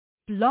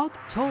Blog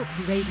Talk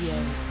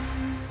Radio.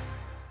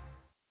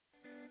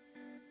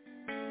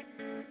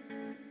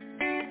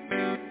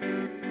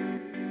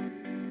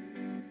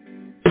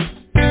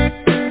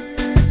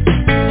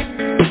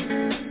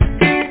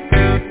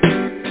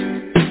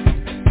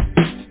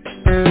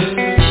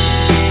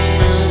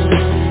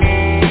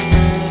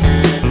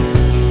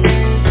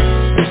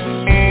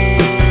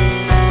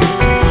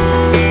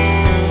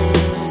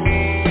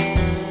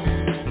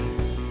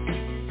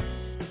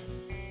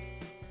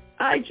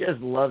 I just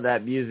love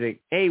that music.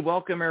 Hey,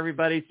 welcome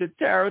everybody to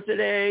Tarot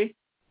Today.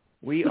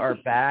 We are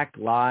back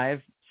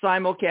live,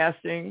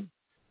 simulcasting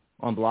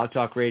on Blog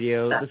Talk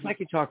Radio, the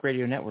Psychic Talk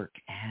Radio Network,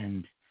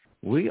 and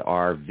we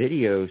are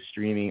video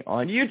streaming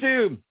on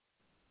YouTube.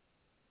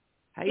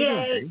 How you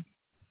doing?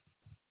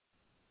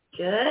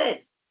 Good.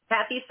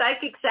 Happy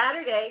Psychic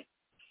Saturday.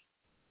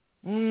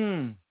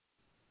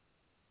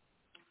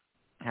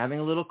 Having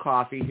a little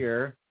coffee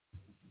here.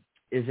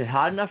 Is it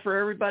hot enough for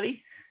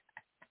everybody?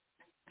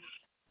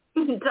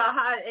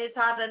 It's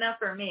hot enough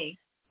for me.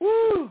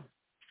 Woo!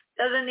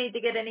 Doesn't need to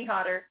get any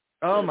hotter.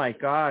 Oh my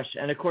gosh.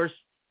 And of course,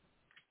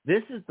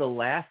 this is the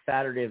last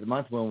Saturday of the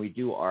month when we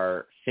do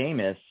our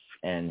famous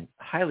and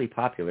highly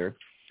popular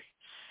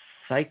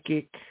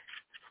Psychic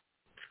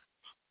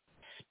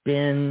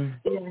Spin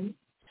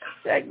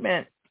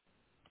segment.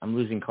 I'm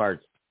losing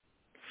cards.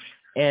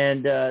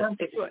 And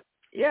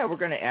yeah, we're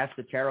going to ask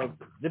the tarot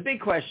the big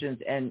questions.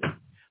 And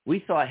we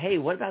thought, hey,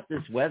 what about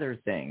this weather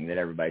thing that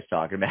everybody's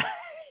talking about?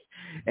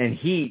 And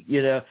heat,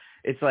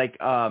 it's like,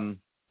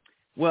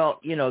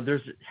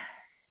 there's,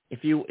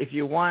 if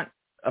you want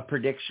a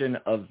prediction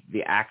of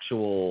the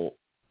actual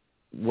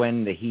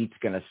when the heat's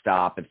going to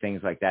stop and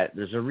things like that,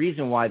 there's a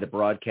reason why the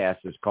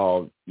broadcast is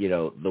called,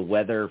 the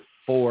weather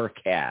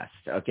forecast.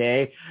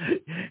 Okay.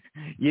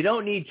 You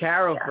don't need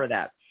tarot for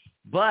that.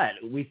 But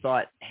we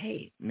thought,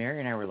 hey, Mary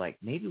and I were like,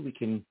 maybe we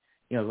can,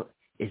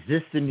 is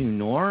this the new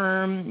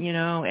norm?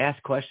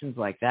 Ask questions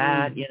like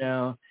that,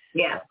 Yeah.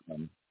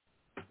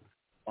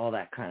 All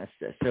that kind of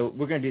stuff. So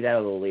we're going to do that a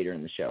little later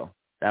in the show.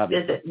 Does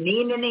it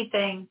mean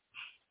anything?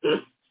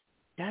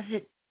 Does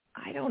it?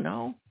 I don't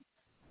know.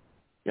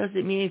 Does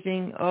it mean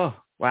anything? Oh,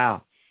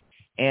 wow.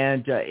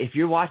 And if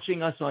you're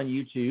watching us on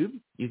YouTube,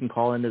 you can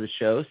call into the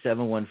show,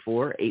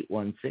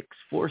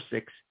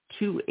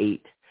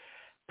 714-816-4628.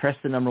 Press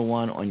the number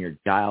 1 on your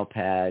dial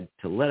pad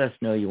to let us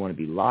know you want to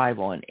be live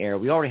on air.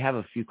 We already have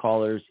a few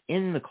callers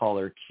in the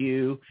caller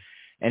queue.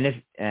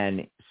 And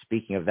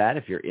speaking of that,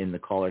 if you're in the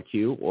caller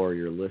queue or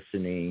you're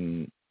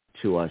listening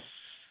to us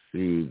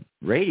through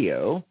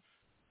radio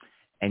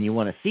and you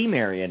want to see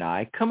Mary and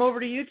I, come over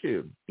to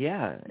YouTube.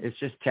 Yeah, it's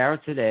just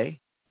Tarot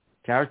Today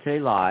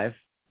Live.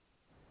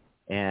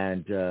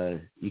 And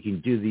you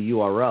can do the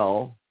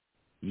URL,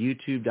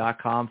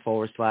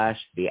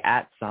 youtube.com/the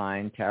 @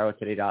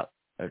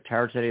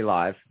 Tarot Today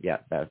Live. Yeah,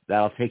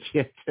 that'll take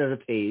you to the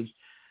page.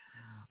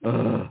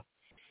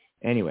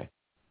 Anyway.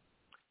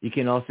 You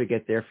can also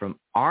get there from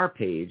our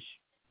page,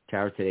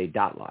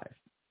 tarottoday.live.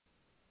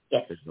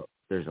 Yes.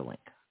 There's a link.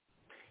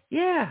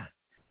 Yeah.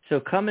 So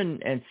come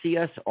and see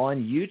us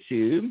on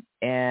YouTube,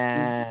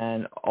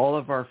 and all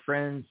of our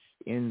friends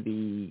in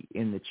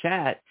the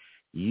chat,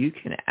 you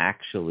can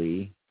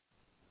actually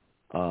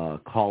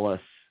call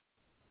us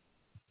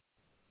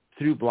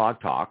through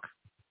Blog Talk,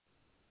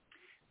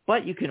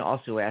 but you can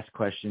also ask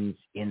questions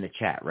in the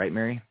chat, right,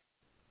 Mary?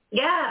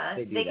 Yeah,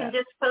 they can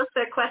just post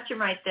their question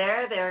right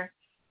there.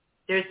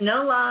 There's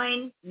no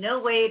line,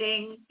 no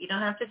waiting. You don't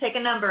have to take a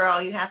number.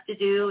 All you have to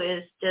do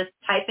is just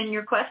type in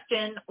your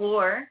question,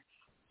 or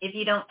if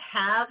you don't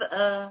have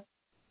a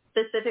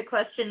specific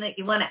question that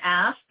you want to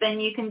ask, then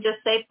you can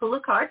just say, pull a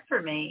card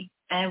for me,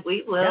 and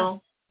we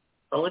will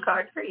pull a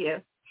card for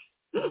you.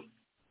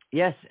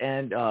 Yes,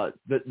 and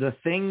the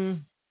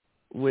thing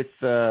with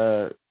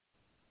the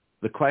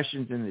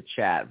questions in the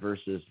chat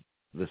versus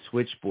the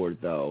switchboard,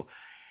 though,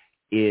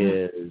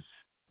 is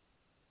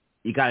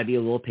you got to be a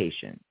little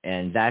patient.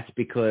 And that's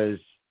because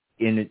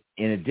in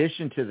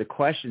addition to the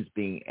questions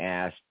being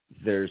asked,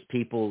 there's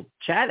people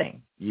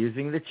chatting,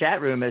 using the chat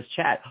room as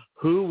chat.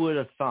 Who would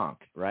have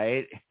thunk,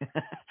 right?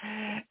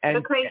 And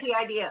the crazy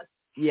idea.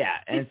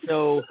 Yeah. And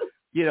so,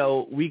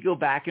 we go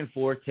back and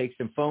forth, take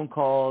some phone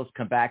calls,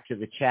 come back to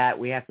the chat.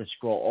 We have to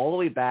scroll all the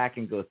way back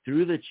and go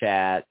through the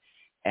chat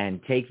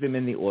and take them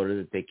in the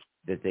order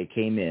that they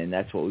came in.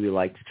 That's what we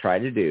like to try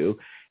to do.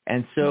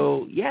 And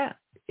so,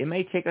 it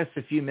may take us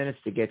a few minutes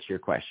to get to your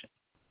question.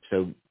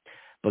 So,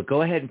 but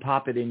go ahead and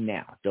pop it in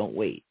now. Don't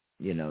wait.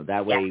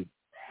 That way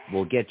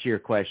we'll get to your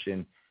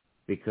question,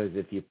 because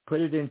if you put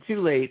it in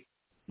too late,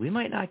 we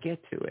might not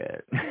get to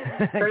it.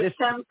 First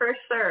come, first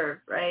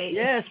serve, right?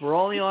 Yes, we're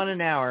only on an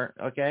hour.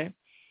 Okay.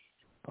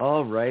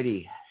 All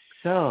righty.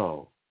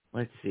 So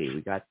let's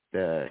see.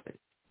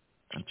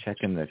 I'm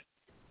checking the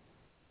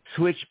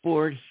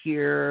switchboard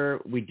here.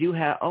 We do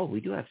have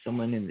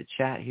someone in the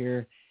chat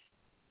here.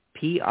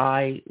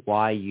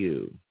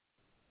 PIYU.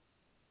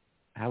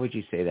 How would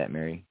you say that,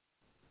 Mary?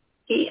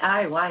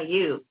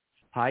 PIYU.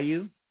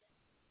 Payu?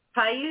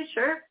 Payu,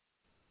 sure.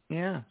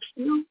 Yeah.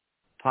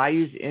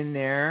 Payu's in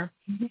there.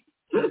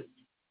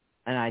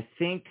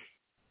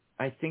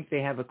 I think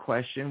they have a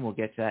question. We'll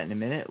get to that in a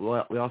minute.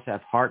 We also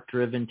have Heart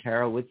Driven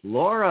Tarot with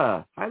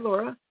Laura. Hi,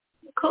 Laura.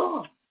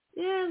 Cool.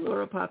 Yeah,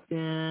 Laura popped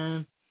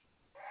in.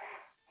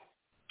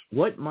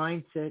 What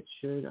mindset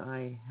should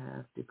I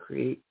have to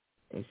create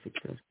a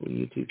successful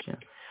YouTube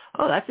channel?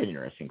 Oh, that's an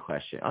interesting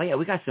question. Oh, yeah,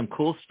 we got some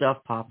cool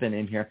stuff popping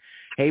in here.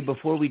 Hey,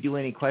 before we do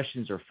any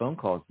questions or phone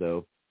calls,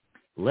 though,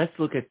 let's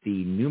look at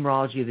the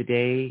numerology of the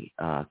day.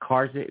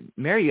 Cards.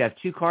 Mary, you have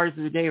 2 cards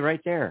of the day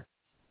right there.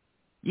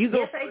 You go.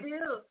 Yes, first. I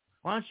do.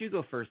 Why don't you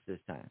go first this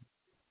time?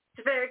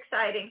 It's very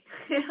exciting.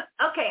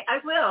 Okay, I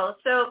will.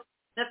 So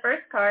the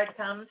first card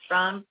comes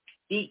from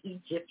the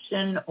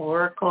Egyptian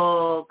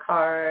Oracle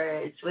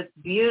cards with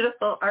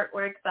beautiful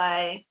artwork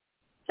by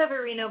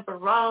Severino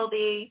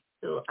Beraldi,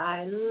 who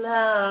I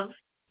love.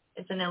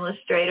 It's an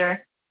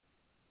illustrator.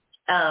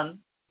 And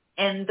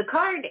the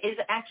card is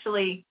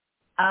actually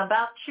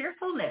about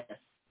cheerfulness,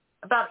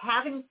 about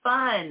having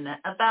fun,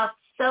 about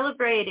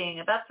celebrating,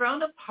 about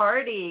throwing a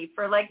party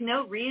for like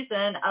no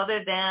reason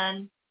other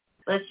than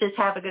let's just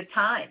have a good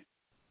time.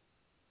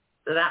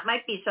 So that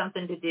might be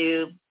something to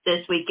do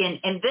this weekend.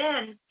 And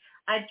then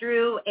I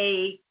drew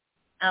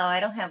I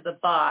don't have the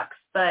box,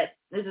 but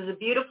this is a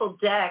beautiful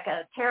deck,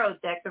 a tarot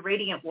deck, the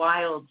Radiant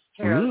Wilds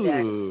tarot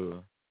deck.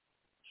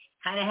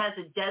 Kind of has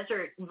a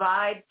desert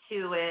vibe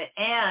to it.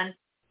 And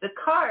the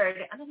card,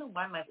 I don't know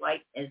why my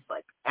light is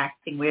like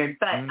acting weird,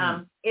 but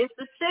it's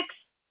the 6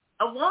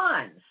 of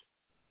Wands.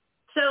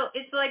 So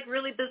it's like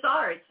really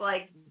bizarre. It's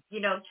like,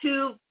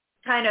 2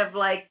 kind of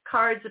like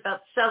cards about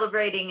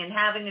celebrating and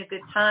having a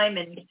good time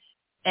and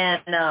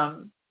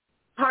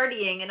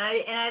partying. And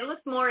I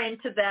looked more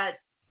into that,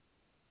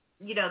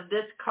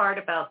 this card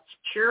about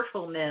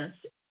cheerfulness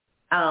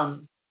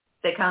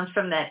that comes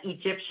from that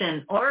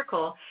Egyptian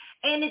oracle.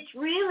 And it's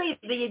really,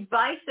 the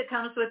advice that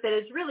comes with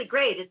it is really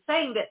great. It's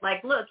saying that,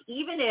 like, look,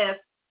 even if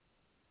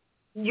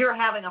you're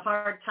having a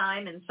hard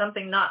time and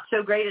something not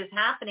so great is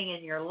happening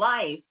in your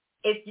life,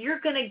 if you're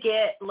going to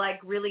get, like,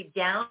 really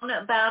down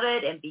about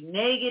it and be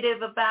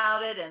negative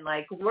about it and,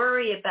 like,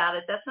 worry about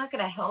it, that's not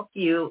going to help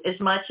you as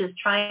much as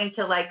trying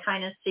to, like,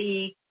 kind of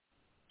see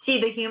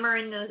the humor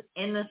in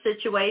the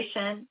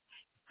situation.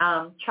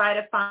 Try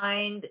to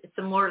find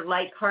some more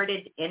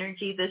lighthearted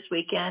energy this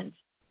weekend.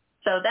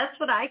 So that's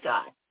what I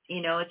got.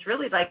 It's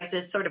really like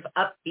this sort of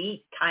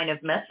upbeat kind of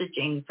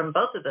messaging from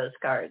both of those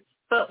cards.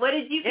 But what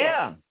did you get?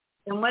 Yeah.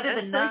 And what do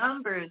the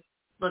numbers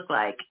look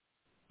like?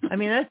 I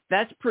mean,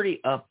 that's pretty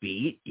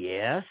upbeat.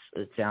 Yes,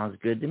 it sounds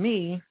good to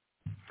me.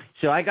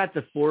 So I got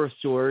the 4 of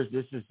Swords.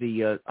 This is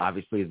the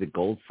obviously the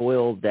gold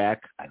foil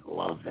deck. I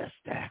love this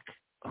deck.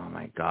 Oh,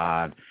 my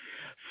God.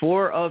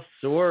 4 of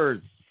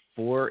Swords.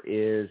 4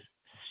 is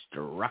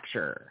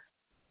structure.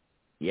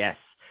 Yes.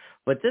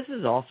 But this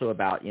is also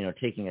about,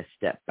 taking a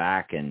step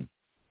back and,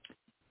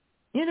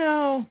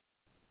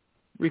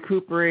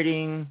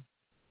 recuperating,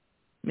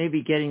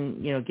 maybe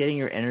getting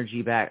your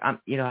energy back.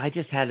 I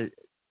just had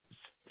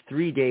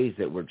 3 days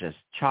that were just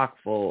chock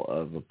full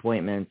of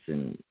appointments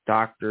and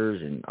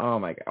doctors and, oh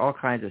my God, all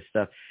kinds of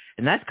stuff.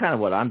 And that's kind of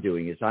what I'm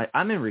doing is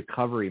I'm in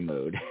recovery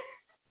mode,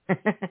 and,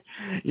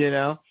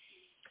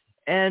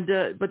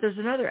 but there's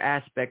another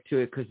aspect to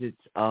it because it's,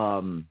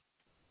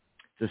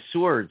 the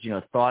swords,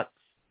 thoughts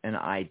and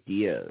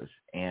ideas.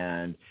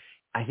 And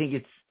I think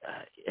it's,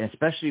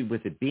 especially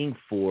with it being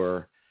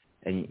 4,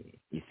 and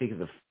you think of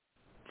the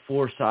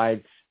 4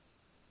 sides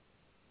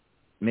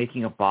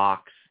making a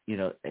box,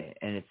 and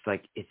it's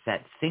like, it's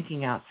that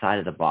thinking outside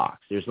of the box.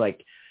 There's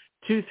like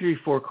 2, 3,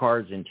 4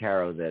 cards in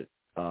tarot that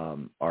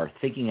are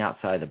thinking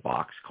outside the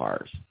box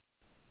cards.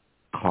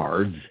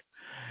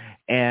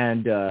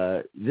 And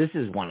this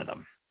is one of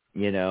them,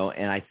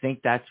 and I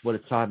think that's what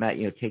it's talking about,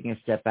 taking a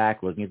step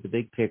back, looking at the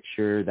big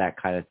picture, that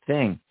kind of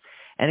thing.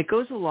 And it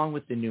goes along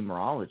with the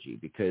numerology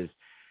because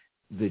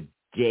the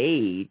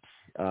date,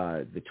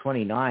 the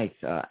 29th,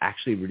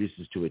 actually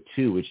reduces to a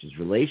 2, which is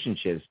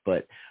relationships.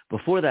 But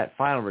before that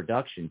final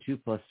reduction, 2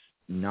 plus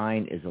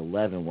 9 is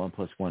 11, 1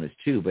 plus 1 is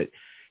 2. But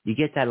you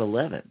get that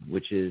 11,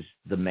 which is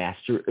the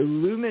master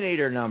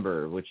illuminator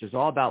number, which is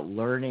all about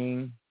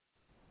learning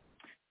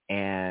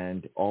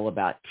and all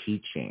about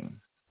teaching.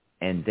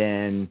 And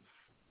then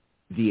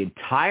the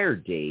entire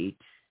date,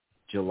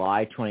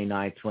 July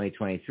 29th,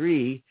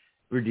 2023,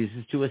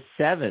 reduces to a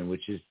 7,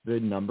 which is the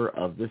number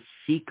of the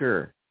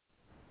seeker.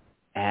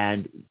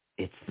 And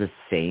it's the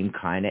same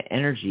kind of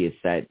energy. It's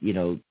that,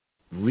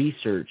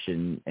 research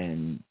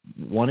and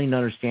wanting to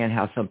understand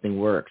how something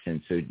works.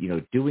 And so,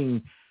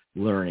 doing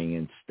learning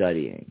and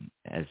studying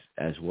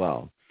as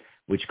well,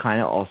 which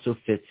kind of also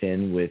fits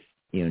in with,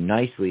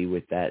 nicely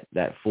with that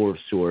 4 of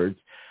Swords.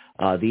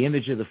 The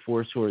image of the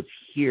 4 Swords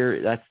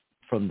here, that's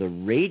from the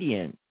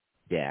Radiant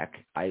deck.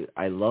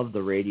 I love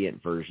the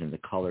Radiant version. The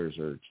colors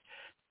are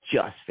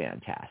just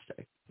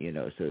fantastic,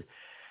 so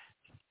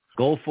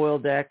gold foil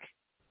deck,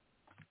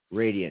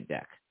 Radiant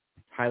deck,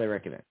 highly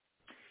recommend.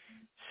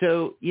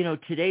 So,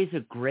 today's a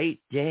great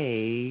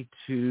day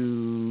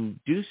to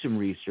do some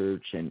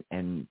research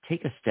and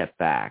take a step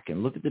back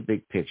and look at the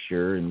big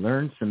picture and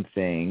learn some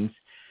things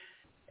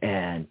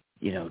and,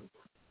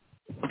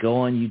 go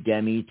on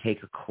Udemy,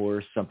 take a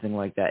course, something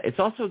like that. It's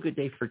also a good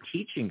day for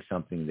teaching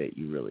something that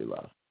you really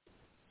love.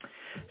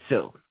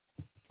 So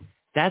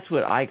that's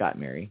what I got,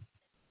 Mary.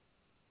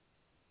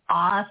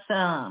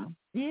 Awesome.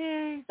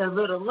 Yay. So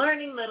little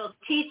learning, little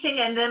teaching,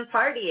 and then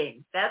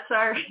partying. That's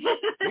our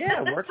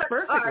yeah, it works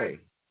perfectly.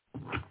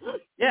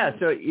 Yeah,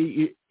 so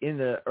you in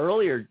the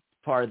earlier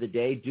part of the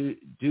day, do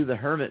the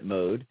hermit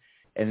mode,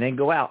 and then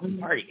go out and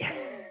party.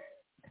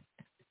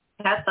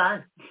 Have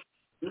fun.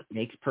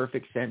 Makes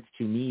perfect sense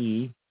to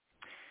me.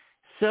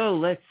 So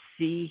let's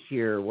see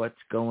here what's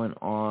going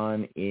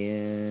on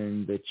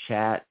in the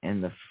chat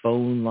and the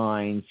phone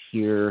lines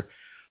here.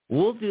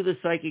 We'll do the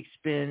psychic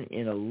spin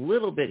in a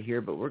little bit here,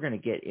 but we're going to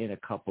get in a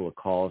couple of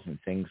calls and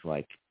things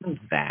like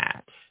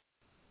that.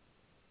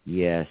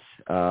 Yes.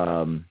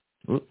 Hold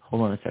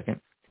on a second.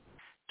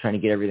 Trying to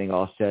get everything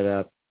all set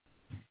up.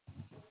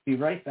 Be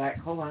right back.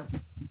 Hold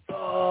on.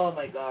 Oh,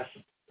 my gosh.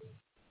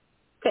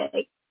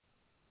 Okay.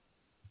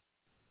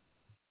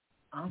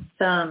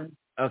 Awesome.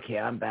 Okay,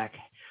 I'm back.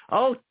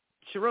 Oh,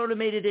 Sharona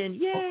made it in.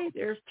 Yay,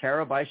 there's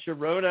Tarot by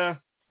Sharona.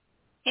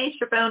 Hey,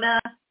 Sharona.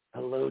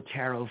 Hello,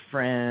 tarot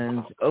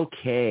friends.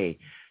 Okay,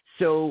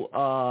 so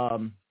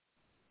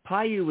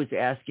Payu was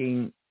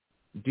asking,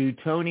 does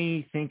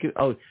Tony think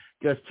of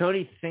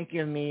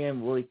me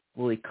and will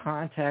he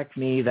contact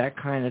me, that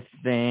kind of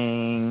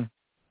thing?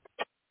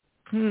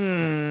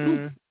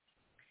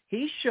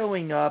 He's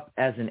showing up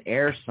as an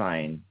air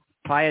sign.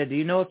 Paya, do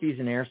you know if he's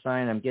an air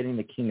sign? I'm getting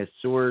the King of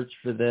Swords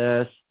for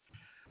this.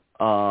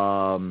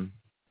 There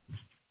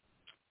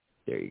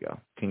you go,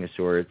 King of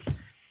Swords.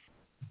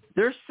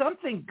 There's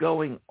something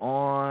going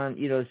on.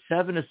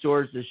 Seven of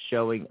Swords is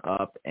showing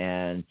up,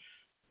 and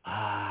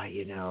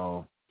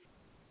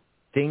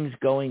things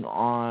going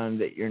on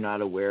that you're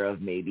not aware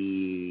of,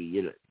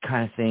 maybe,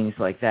 kind of things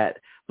like that.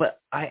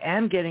 But I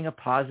am getting a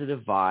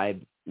positive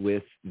vibe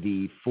with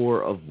the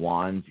Four of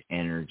Wands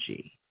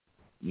energy.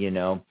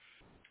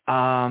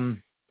 I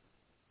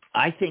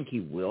think he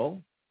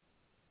will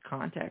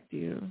contact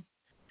you,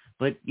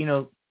 but,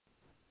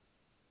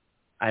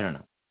 I don't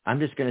know. I'm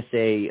just going to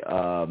say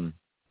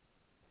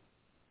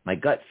my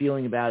gut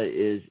feeling about it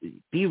is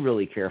be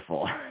really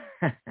careful.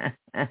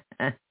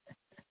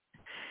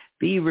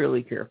 Be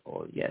really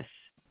careful, yes.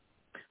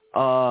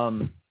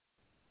 But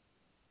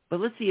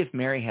let's see if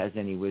Mary has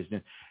any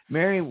wisdom.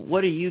 Mary,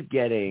 what are you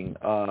getting?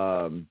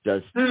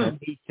 Does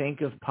Tony think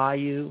of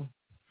Payu?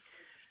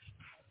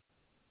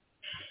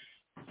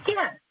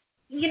 Yeah.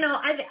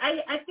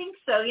 I think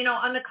so.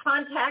 On the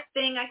contact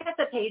thing, I got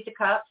the Page of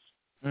Cups.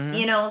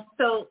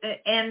 So,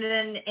 and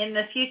then in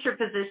the future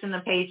position, the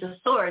Page of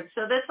Swords.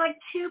 So that's like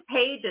two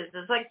pages.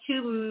 It's like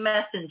two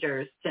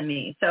messengers to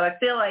me. So I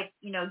feel like,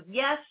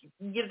 yes,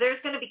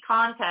 there's going to be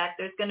contact.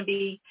 There's going to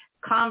be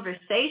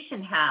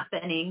conversation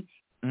happening.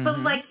 But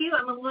like you,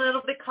 I'm a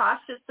little bit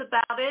cautious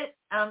about it.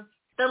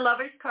 The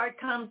Lover's card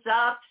comes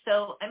up.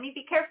 So,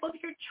 be careful of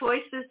your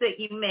choices that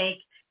you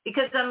make,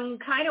 because I'm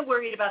kind of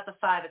worried about the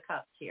Five of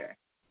Cups here.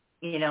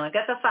 I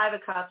got the Five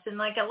of Cups, and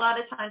like a lot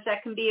of times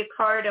that can be a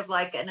card of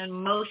like an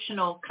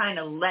emotional kind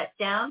of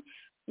letdown,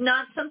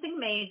 not something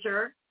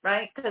major,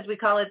 right? Because we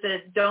call it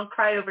the don't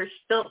cry over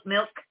spilt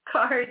milk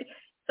card.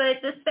 But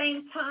at the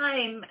same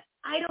time,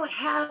 I don't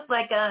have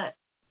like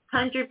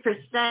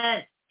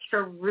 100%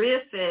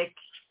 terrific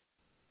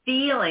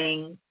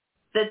feeling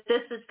that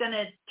this is going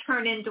to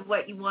turn into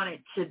what you want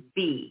it to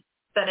be.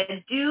 But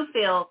I do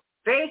feel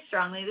very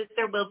strongly that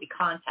there will be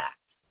contact.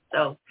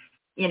 So,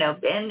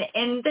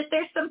 and that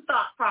there's some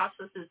thought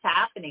processes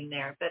happening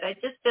there, but I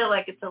just feel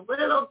like it's a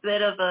little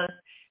bit of a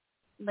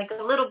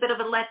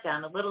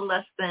letdown, a little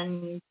less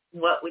than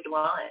what we'd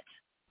want.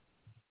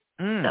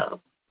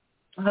 So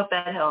I hope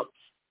that helps.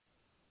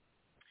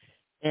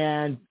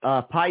 And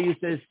Payu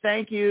says,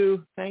 thank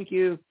you.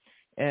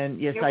 And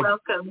yes, you're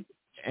welcome.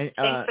 And,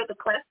 thanks for the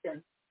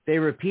question. They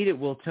repeated,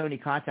 will Tony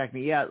contact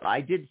me? Yeah,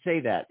 I did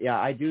say that. Yeah,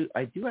 I do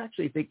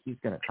actually think he's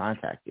going to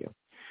contact you.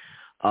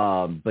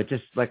 But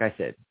just like I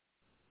said,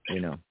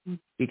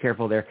 be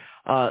careful there.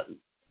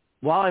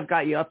 While I've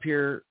got you up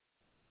here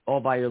all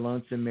by your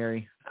lonesome,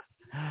 Mary.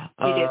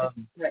 You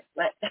do.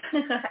 What?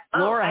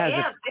 Laura has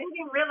I didn't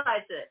even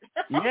realize it.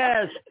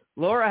 Yes,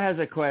 Laura has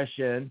a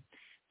question,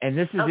 and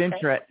this is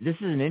this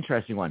is an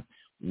interesting one.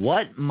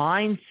 What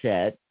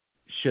mindset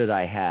should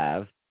I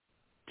have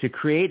to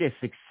create a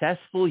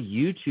successful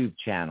YouTube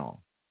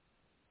channel?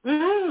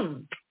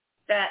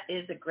 That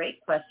is a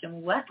great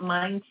question. What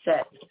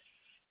mindset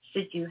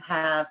should you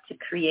have to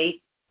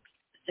create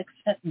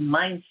success?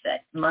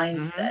 Mindset.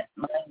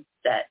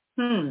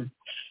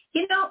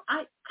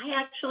 I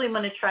actually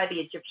want to try the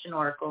Egyptian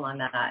Oracle on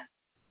that,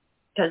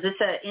 because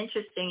it's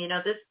interesting.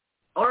 This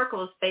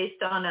Oracle is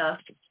based on a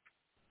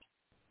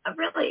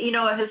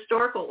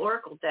historical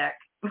Oracle deck.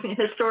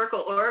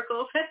 Historical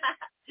Oracle.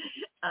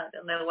 I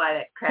don't know why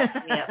that cracks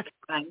me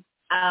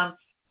up.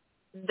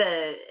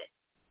 The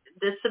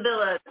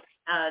Sibylla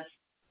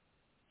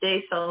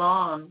de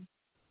Salon.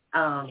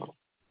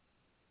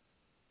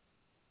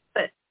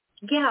 But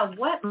yeah,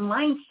 what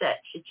mindset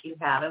should you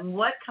have, and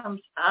what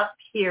comes up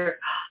here?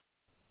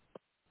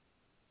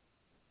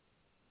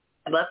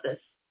 love this.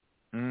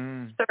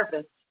 Mm.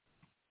 Service.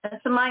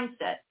 That's a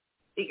mindset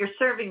that you're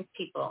serving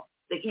people,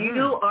 that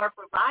you are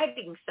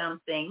providing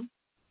something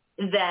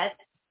that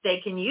they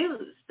can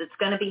use, that's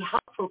going to be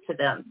helpful to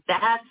them.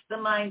 That's the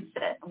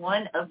mindset,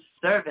 one of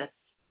service,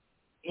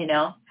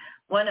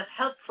 one of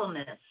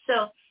helpfulness.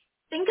 So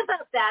think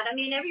about that. I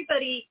mean,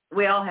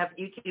 we all have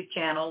YouTube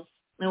channels,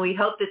 and we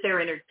hope that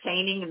they're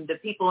entertaining and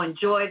that people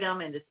enjoy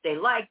them and that they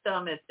like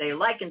them, if they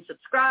like and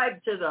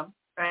subscribe to them,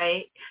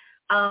 right?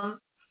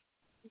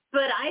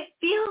 But I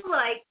feel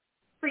like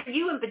for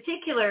you in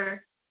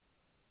particular,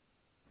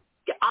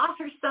 to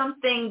offer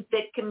something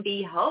that can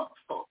be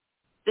helpful,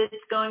 that's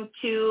going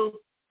to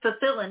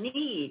fulfill a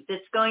need,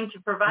 that's going to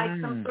provide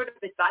some sort of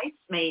advice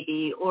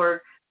maybe,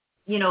 or,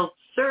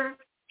 serve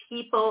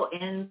people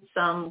in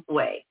some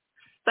way.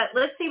 But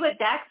let's see what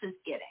Dax is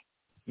getting.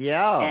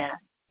 Yeah.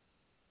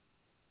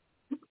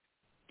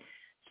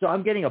 So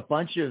I'm getting a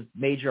bunch of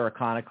major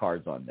arcana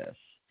cards on this.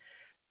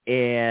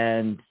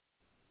 And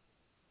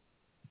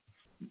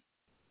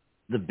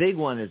the big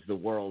one is the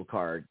world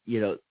card.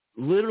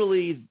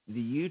 Literally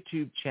the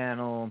YouTube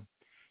channel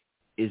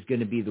is going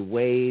to be the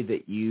way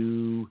that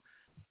you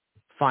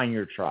find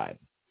your tribe.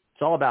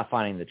 It's all about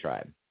finding the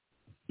tribe,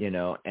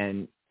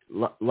 and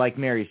like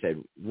Mary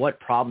said, what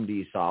problem do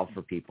you solve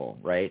for people,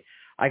 right?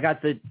 I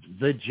got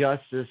the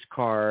Justice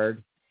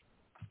card.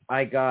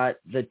 I got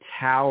the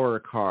Tower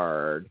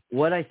card.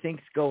 What I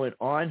think's going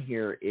on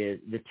here is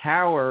the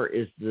Tower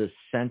is the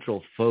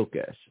central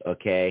focus,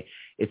 okay?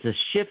 It's a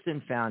shift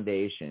in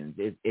foundations.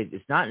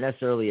 It's not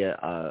necessarily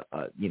a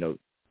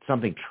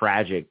something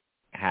tragic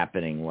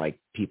happening like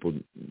people,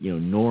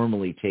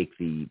 normally take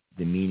the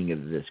meaning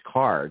of this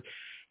card.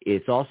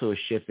 It's also a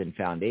shift in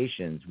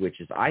foundations, which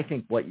is, I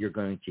think, what you're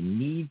going to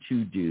need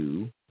to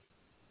do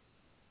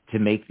to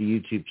make the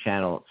YouTube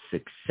channel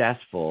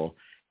successful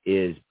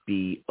is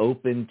be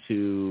open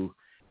to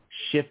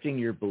shifting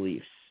your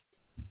beliefs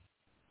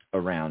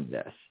around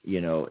this.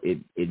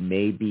 It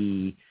may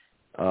be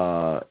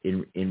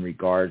in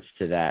regards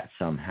to that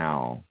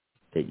somehow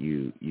that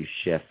you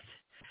shift.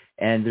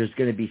 And there's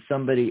going to be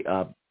somebody,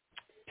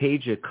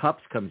 Page of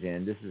Cups comes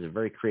in. This is a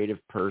very creative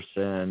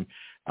person,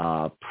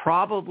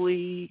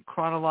 probably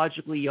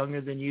chronologically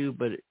younger than you,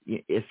 but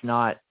if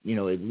not,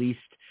 at least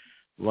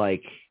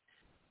like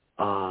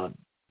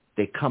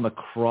they come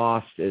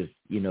across as,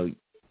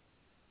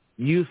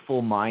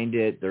 youthful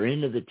minded. They're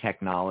into the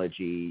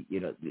technology.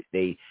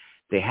 They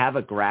have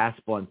a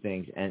grasp on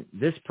things, and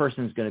this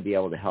person is going to be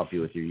able to help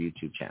you with your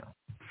YouTube channel.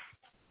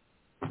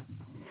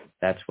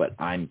 That's what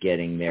I'm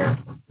getting there.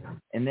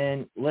 And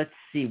then let's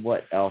see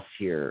what else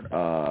here.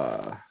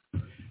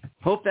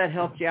 Hope that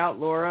helped you out,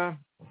 Laura.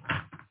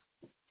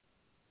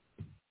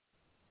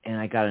 And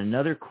I got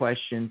another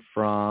question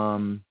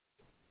from,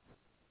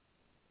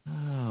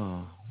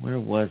 where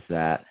was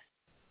that?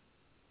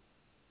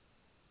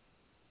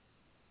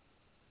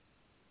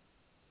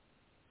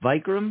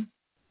 Vikram.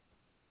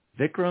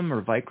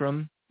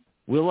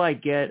 Will I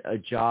get a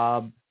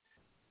job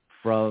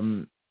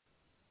from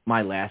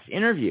my last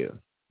interview?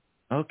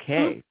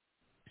 Okay.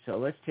 So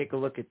let's take a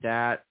look at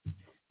that.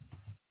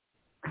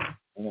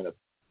 I'm going to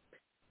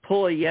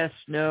pull a yes,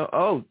 no.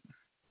 Oh,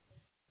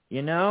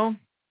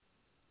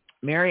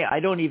 Mary, I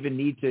don't even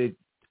need to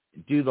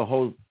do the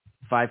whole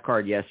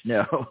 5-card yes,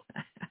 no.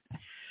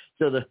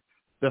 So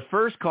the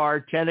first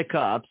card, 10 of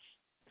Cups.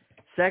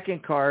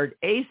 Second card,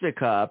 Ace of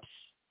Cups.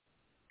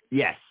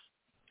 Yes.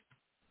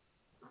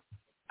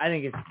 I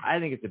think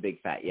it's a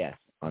big fat yes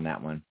on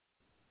that one.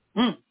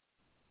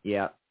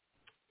 Yeah.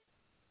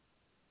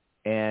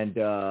 And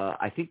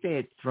I think they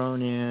had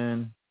thrown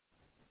in,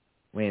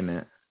 wait a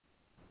minute,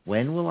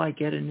 when will I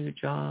get a new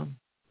job?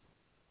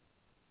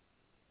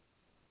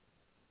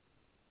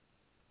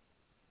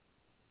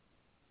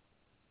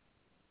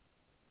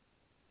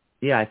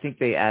 Yeah, I think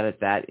they added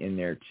that in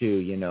there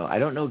too. I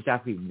don't know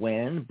exactly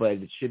when, but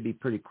it should be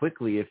pretty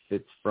quickly if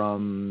it's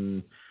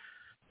from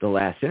the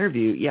last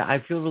interview. Yeah, I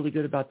feel really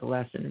good about the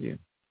last interview.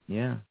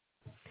 Yeah.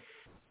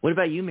 What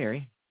about you,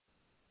 Mary?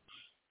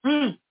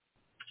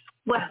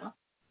 Well,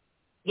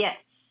 yes.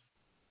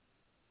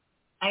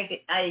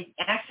 I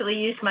actually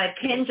used my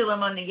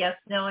pendulum on the yes,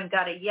 no, and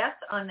got a yes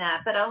on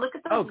that. But I'll look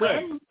at the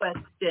when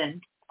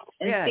question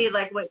and see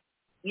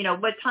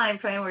what time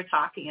frame we're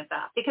talking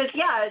about. Because,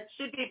 it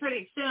should be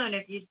pretty soon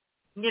if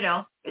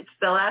it's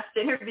the last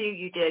interview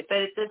you did. But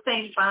at the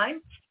same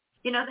time,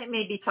 they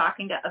may be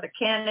talking to other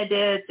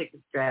candidates. It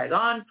could drag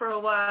on for a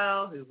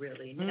while. Who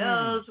really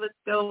knows what's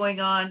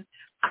going on?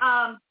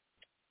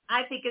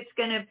 I think it's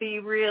going to be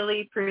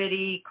really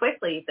pretty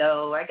quickly,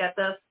 though. I got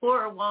the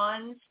 4 of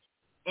Wands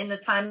in the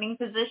timing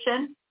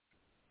position.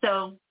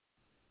 So,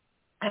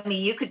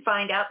 you could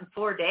find out in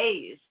 4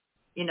 days,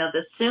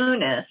 the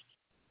soonest.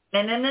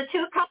 And then the 2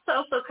 of Cups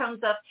also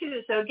comes up,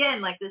 too. So,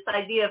 again, like this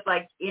idea of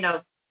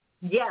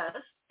yes,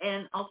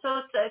 and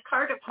also it's a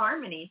card of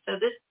harmony. So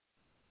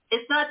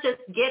it's not just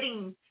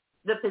getting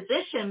the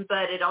position,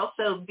 but it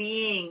also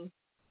being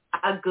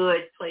a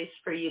good place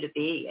for you to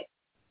be,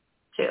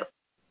 too.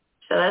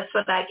 So that's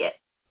what I get.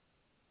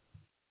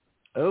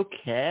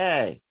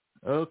 Okay.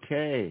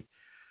 Okay.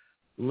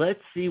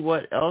 Let's see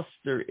what else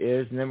there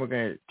is, and then we're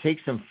going to take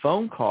some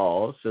phone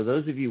calls. So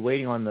those of you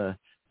waiting on the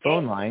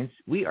phone lines,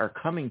 we are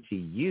coming to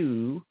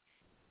you.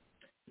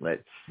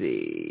 Let's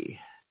see.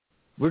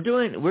 We're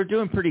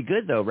doing pretty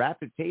good, though,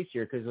 rapid pace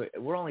here, because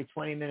we're only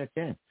 20 minutes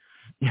in.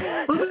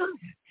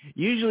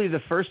 Usually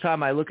the first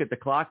time I look at the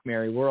clock,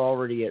 Mary, we're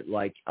already at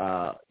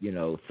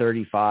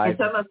 35.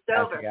 It's almost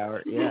over.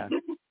 Hour. Yeah.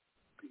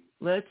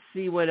 Let's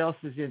see what else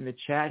is in the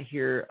chat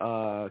here.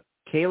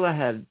 Kayla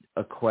had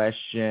a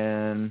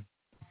question.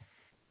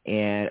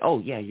 And,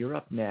 you're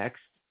up next.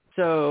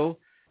 So,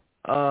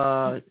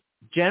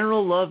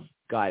 general love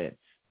guidance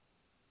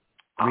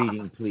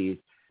reading, please.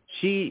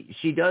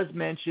 She does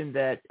mention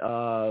that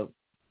the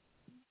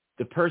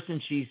person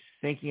she's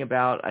thinking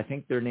about, I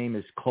think their name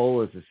is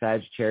Cole, is a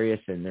Sagittarius,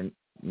 and they're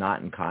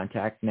not in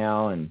contact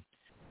now, and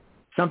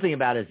something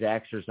about his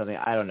ex or something.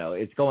 I don't know.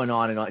 It's going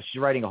on and on.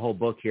 She's writing a whole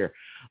book here.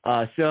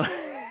 So,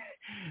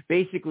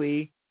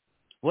 basically,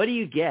 what do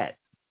you get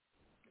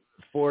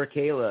for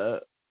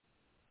Kayla?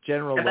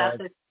 General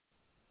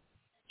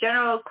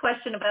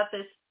question about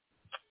this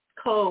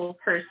Cole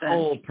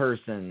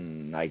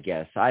person. I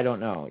guess. I don't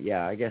know.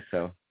 Yeah, I guess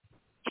so.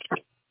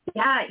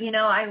 Yeah,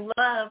 I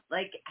love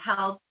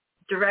how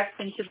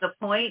direct and to the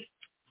point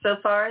so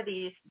far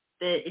the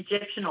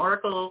Egyptian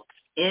oracle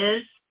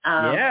is.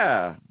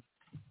 Yeah.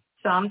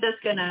 So I'm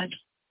just gonna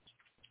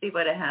see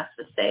what it has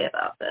to say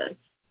about this.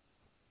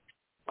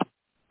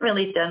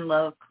 Really done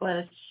love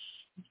question.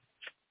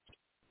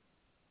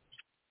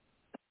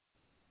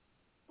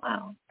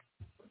 Wow.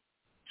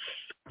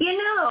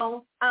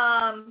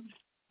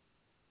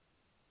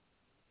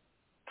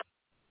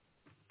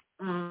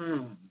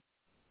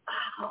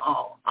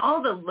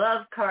 All the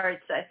love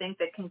cards I think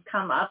that can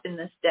come up in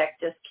this deck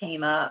just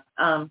came up.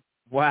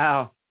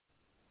 Wow.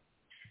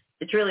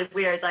 It's really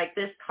weird. Like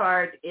this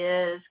card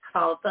is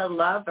called the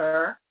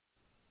Lover.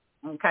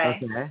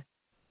 Okay.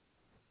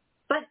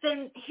 But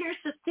then here's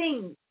the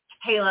thing,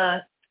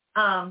 Kayla.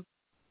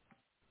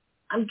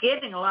 I'm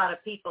getting a lot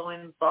of people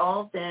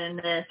involved in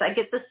this. I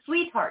get the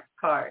Sweetheart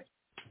card.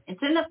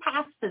 It's in the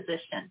past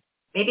position.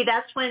 Maybe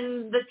that's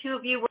when the two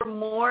of you were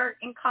more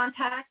in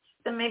contact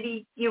than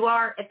maybe you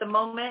are at the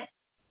moment.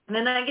 And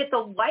then I get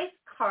the Wife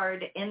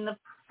card in the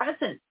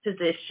present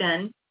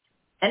position.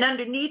 And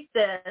underneath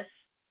this,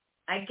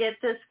 I get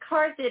this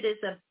card that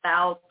is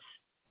about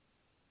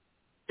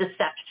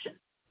deception.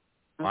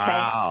 Okay?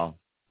 Wow.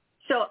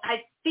 So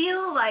I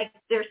feel like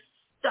there's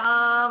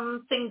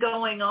something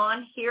going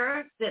on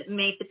here that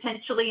may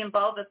potentially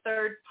involve a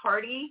third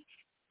party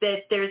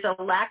that there's a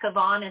lack of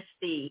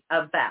honesty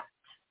about.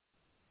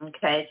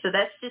 Okay, so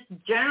that's just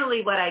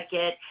generally what I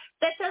get.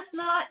 That does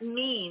not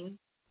mean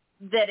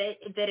that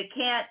it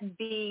can't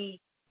be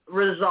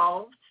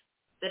resolved,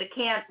 that it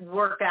can't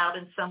work out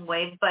in some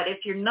way. But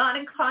if you're not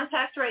in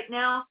contact right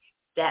now,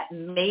 that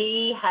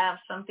may have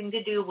something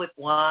to do with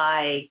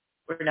why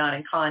we're not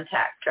in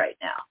contact right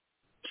now.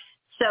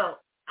 So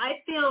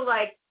I feel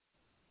like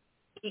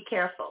be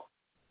careful,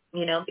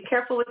 be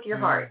careful with your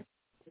heart,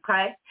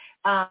 okay?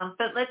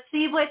 But let's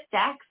see what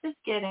Dax is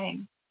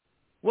getting.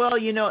 Well,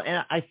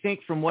 and I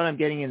think from what I'm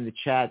getting in the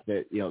chat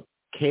that,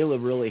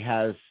 Kayla really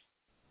has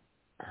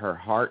her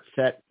heart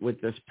set with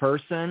this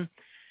person.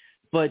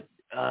 But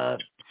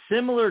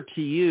similar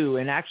to you,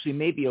 and actually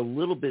maybe a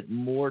little bit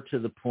more to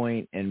the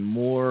point and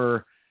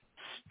more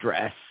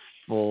stressed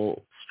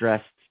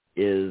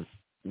is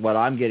what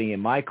I'm getting in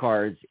my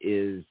cards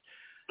is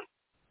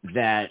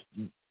that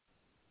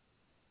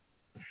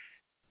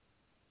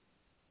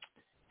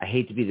I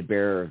hate to be the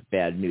bearer of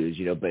bad news,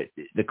 but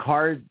the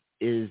cards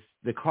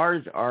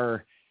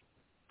are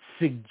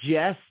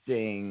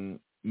suggesting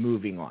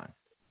moving on,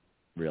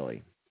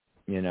 really,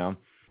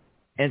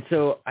 And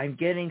so I'm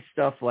getting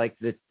stuff like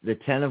the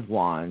 10 of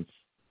Wands.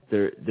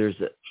 There's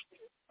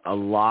a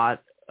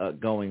lot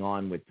going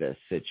on with this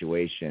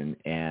situation,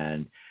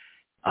 and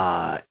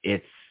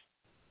it's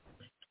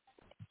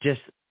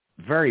just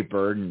very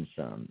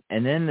burdensome.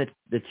 And then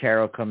the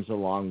tarot comes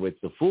along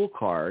with the Fool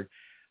card,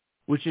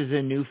 which is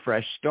a new,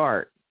 fresh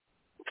start.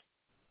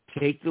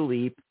 Take the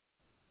leap,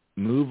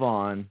 move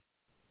on,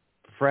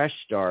 fresh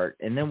start.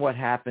 And then what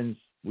happens?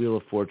 Wheel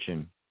of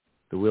Fortune,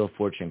 the Wheel of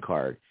Fortune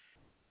card.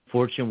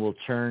 Fortune will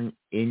turn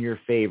in your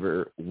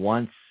favor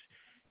once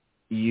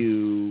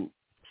you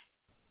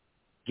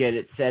get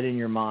it set in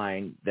your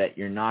mind that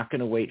you're not going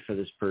to wait for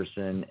this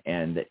person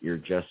and that you're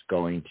just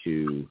going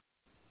to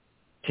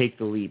take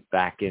the leap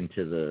back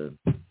into the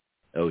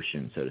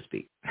ocean, so to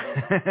speak.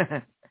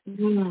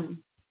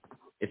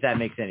 If that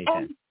makes any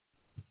sense.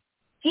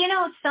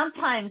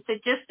 Sometimes I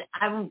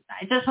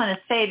just want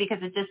to say, because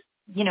it just,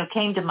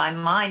 came to my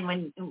mind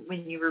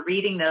when you were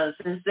reading those,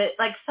 is that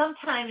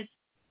sometimes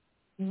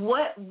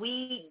what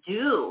we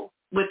do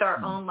with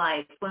our own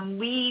life, when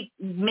we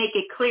make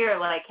it clear,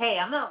 hey,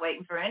 I'm not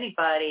waiting for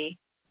anybody,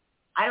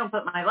 I don't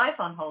put my life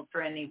on hold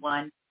for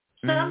anyone.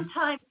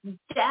 Sometimes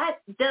that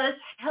does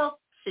help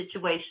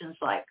situations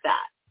like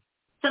that.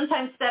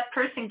 Sometimes that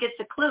person gets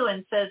a clue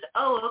and says,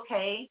 oh,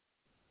 okay,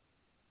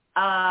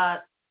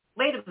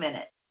 wait a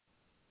minute.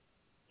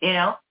 You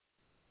know,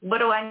 what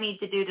do I need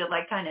to do to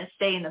like kind of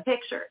stay in the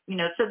picture? You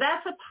know, so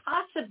that's a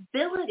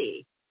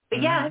possibility.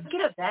 But yeah, I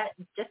get a vet,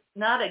 just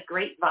not a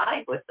great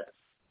vibe with this.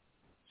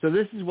 So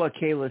this is what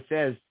Kayla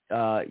says.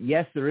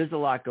 Yes, there is a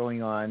lot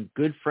going on.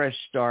 Good fresh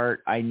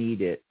start. I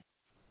need it.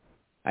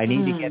 I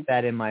need to get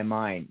that in my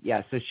mind.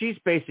 Yeah, so she's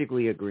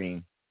basically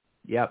agreeing.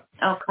 Yep.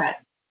 Okay.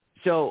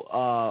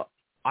 So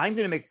I'm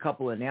going to make a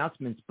couple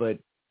announcements, but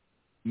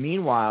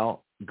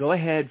meanwhile, go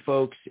ahead,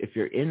 folks. If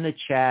you're in the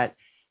chat,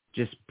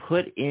 just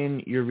put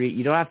in your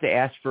you don't have to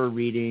ask for a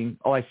reading.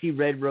 Oh, I see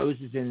Red Rose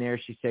is in there.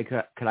 She said,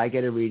 could I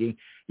get a reading?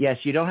 Yes,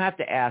 you don't have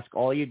to ask.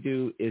 All you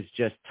do is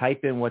just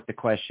type in what the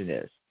question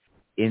is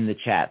in the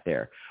chat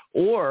there.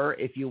 Or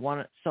if you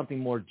want something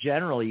more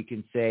general, you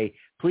can say,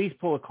 please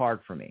pull a card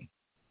for me.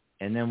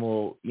 And then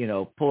we'll,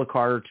 pull a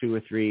card or two or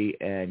three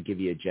and give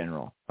you a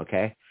general,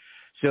 okay?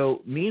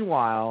 So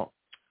meanwhile,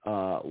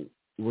 we're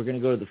going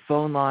to go to the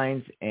phone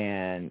lines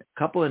and a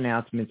couple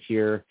announcements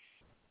here.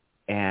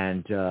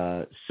 And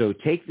so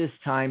take this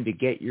time to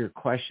get your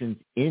questions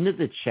into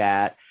the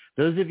chat.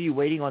 Those of you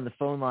waiting on the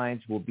phone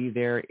lines will be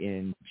there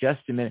in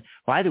just a minute.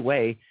 By the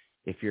way,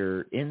 if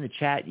you're in the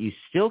chat, you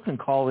still can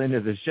call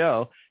into the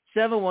show,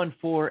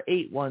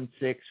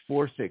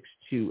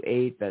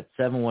 714-816-4628. That's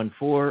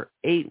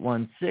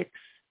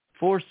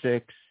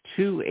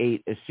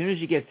 714-816-4628. As soon as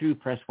you get through,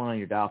 press 1 on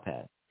your dial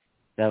pad.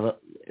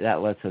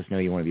 That lets us know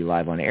you want to be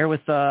live on air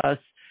with us.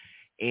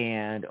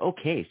 And,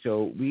 okay,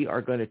 so we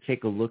are going to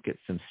take a look at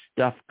some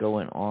stuff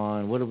going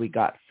on. What do we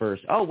got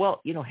first? Oh,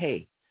 well,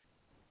 hey,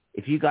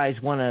 if you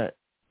guys want to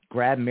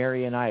grab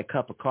Mary and I a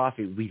cup of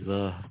coffee, we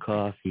love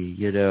coffee,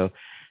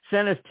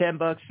 Send us $10,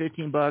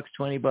 $15,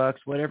 $20,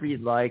 whatever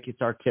you'd like.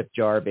 It's our tip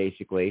jar,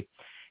 basically.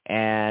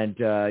 And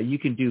you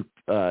can do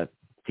the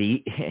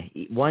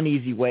one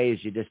easy way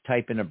is you just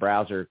type in a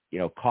browser,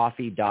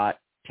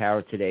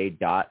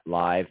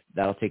 coffee.tarottoday.live.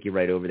 That'll take you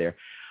right over there.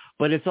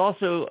 But it's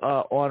also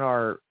on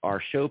our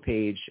show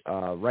page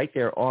right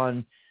there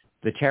on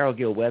the Tarot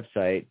Guild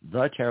website,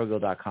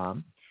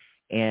 thetarotguild.com.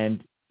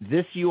 And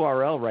this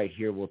URL right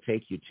here will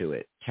take you to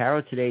it,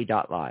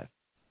 tarottoday.live.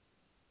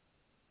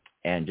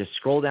 And just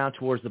scroll down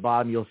towards the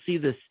bottom. You'll see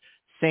this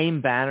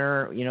same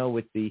banner,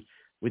 with the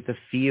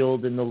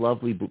field and the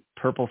lovely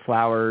purple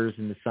flowers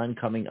and the sun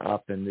coming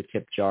up and the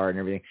tip jar and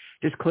everything.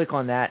 Just click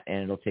on that,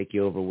 and it'll take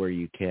you over where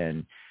you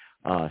can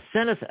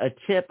send us a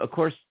tip. Of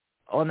course,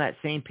 on that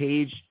same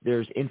page,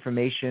 there's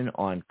information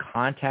on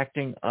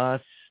contacting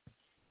us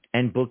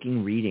and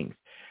booking readings.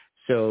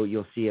 So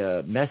you'll see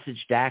a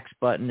Message Dax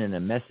button and a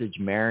Message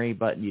Mary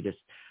button. You just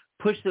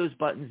push those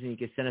buttons, and you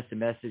can send us a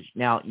message.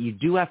 Now, you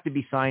do have to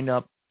be signed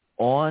up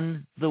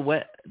on the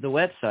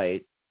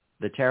website,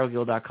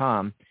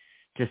 thetarotguild.com,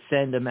 to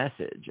send a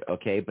message,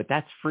 okay? But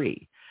that's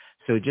free.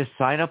 So just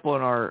sign up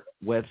on our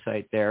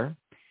website there,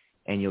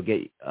 and you'll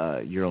get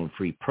your own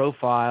free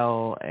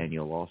profile, and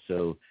you'll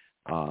also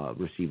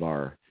receive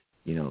our,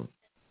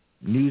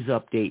 news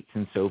updates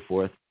and so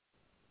forth.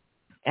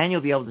 And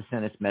you'll be able to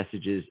send us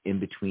messages in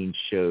between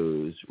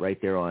shows right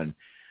there on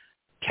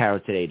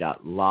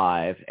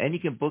tarottoday.live. And you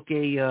can book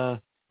a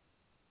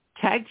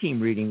tag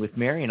team reading with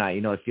Mary and I.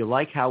 If you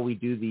like how we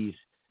do these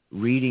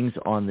readings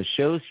on the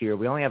shows here,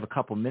 we only have a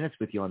couple minutes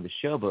with you on the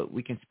show, but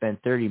we can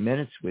spend 30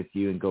 minutes with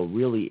you and go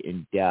really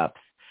in depth.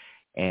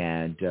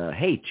 And,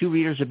 hey, 2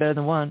 readers are better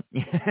than 1.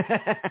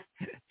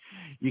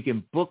 You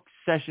can book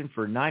session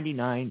for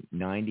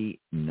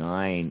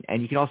 $99.99.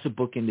 And you can also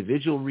book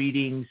individual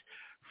readings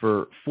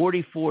for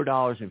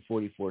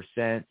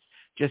 $44.44.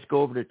 Just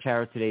go over to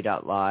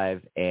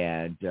tarottoday.live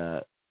and,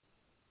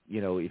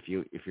 if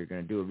you're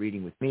going to do a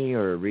reading with me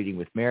or a reading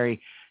with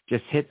Mary,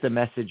 just hit the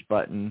message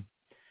button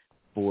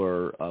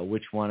for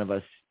which one of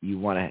us you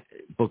want to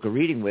book a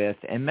reading with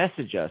and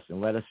message us and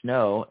let us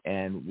know,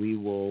 and we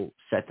will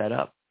set that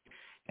up.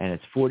 And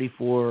it's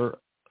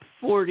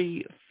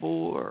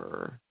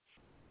 $44.44.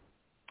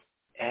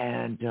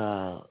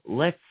 And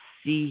let's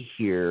see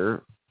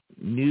here.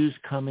 News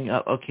coming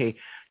up. Okay,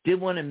 did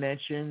want to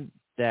mention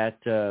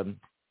that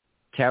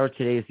Tarot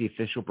Today is the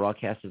official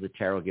broadcast of the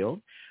Tarot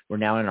Guild. We're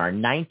now in our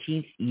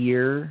 19th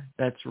year.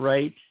 That's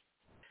right.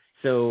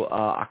 So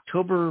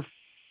October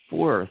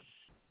 4th.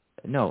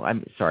 No,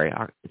 I'm sorry.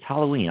 It's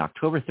Halloween,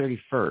 October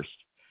 31st.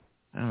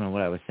 I don't know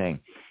what I was saying.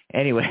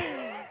 Anyway,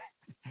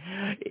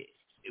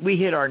 we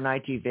hit our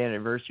 19th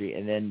anniversary,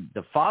 and then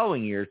the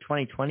following year,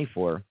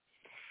 2024,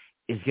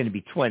 is going to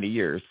be 20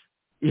 years.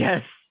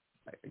 Yes,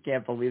 I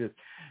can't believe it.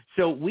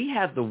 So we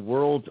have the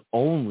world's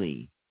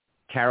only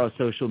tarot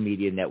social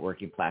media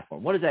networking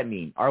platform. What does that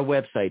mean? Our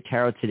website,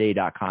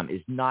 tarottoday.com,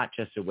 is not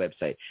just a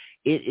website.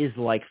 It is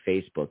like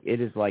Facebook.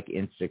 It is like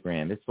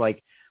Instagram. It's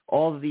like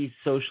all of these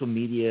social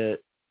media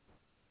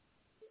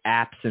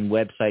apps and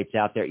websites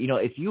out there.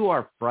 If you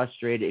are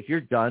frustrated, if you're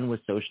done with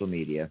social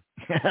media,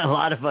 a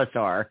lot of us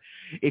are,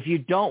 if you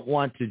don't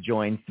want to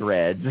join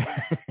Threads,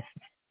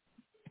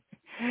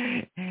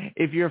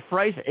 if you're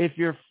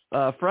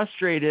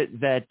frustrated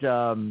that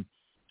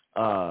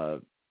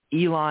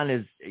Elon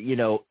is,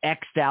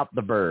 X'd out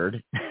the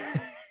bird,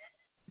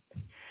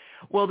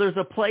 well, there's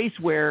a place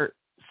where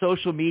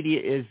social media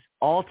is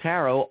all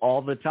tarot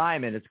all the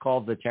time, and it's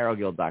called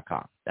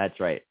thetarotguild.com. That's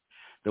right.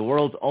 The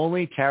world's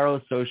only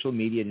tarot social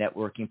media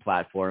networking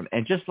platform.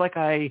 And just like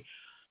I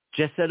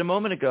just said a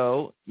moment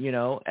ago,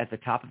 at the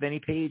top of any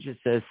page, it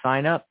says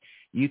sign up.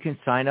 You can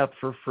sign up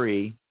for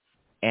free,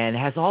 and it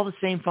has all the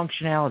same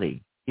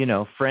functionality,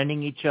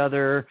 friending each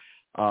other,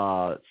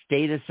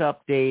 status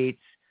updates,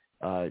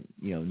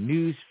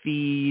 news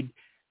feed,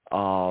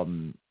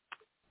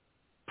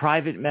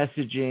 private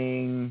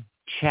messaging,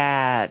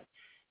 chat,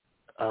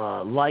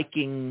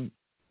 liking,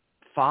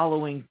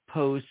 following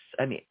posts.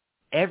 I mean,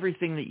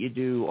 everything that you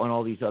do on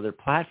all these other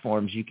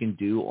platforms, you can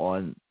do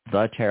on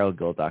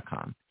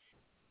thetarotguild.com.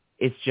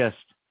 It's just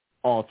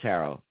all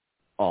tarot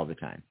all the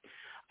time.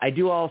 I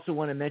do also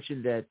want to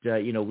mention that,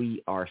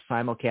 we are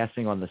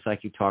simulcasting on the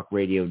Psychic Talk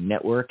Radio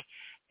Network,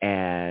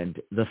 and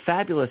the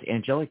fabulous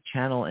angelic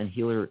channel and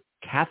healer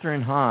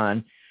Catherine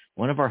Hahn,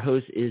 one of our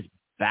hosts, is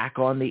back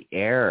on the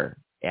air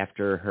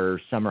after her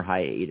summer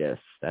hiatus.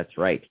 That's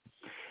right.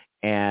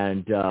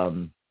 And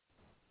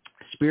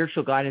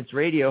Spiritual Guidance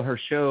Radio, her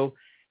show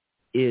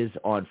is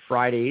on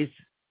Fridays,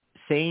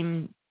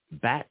 same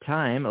bat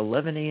time,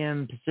 11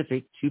 a.m.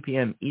 Pacific, 2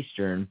 p.m.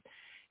 Eastern,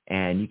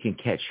 and you can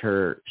catch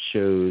her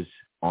shows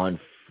on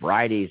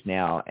Fridays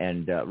now.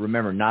 And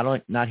remember,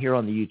 not here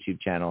on the YouTube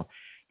channel.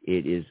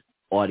 It is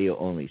audio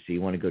only. So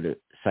you want to go to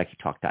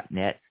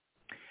psychictalk.net,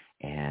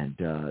 and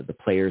the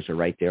players are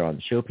right there on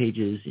the show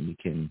pages, and you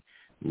can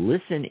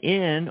listen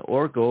in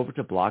or go over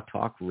to Blog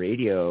Talk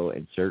Radio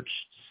and search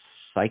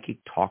Psychic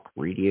Talk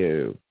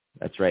Radio.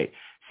 That's right.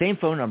 Same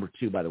phone number,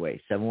 too, by the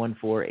way,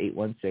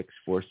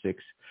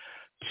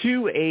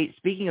 714-816-4628.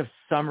 Speaking of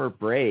summer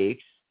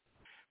breaks,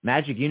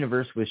 Magic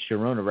Universe with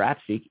Sharona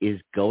Rapseek is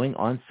going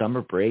on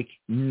summer break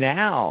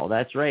now.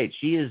 That's right.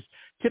 She is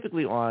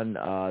typically on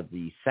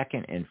the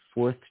second and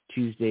fourth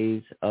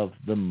Tuesdays of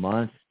the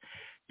month,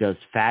 does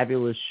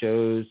fabulous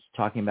shows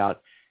talking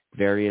about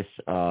various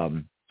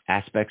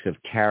aspects of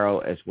tarot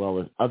as well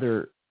as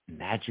other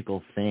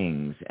magical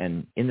things.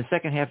 And in the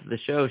second half of the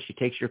show, she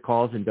takes your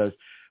calls and does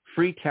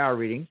free tarot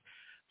readings.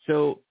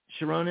 So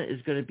Sharona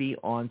is going to be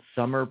on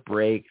summer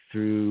break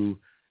through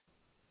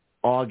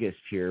August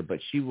here, but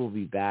she will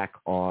be back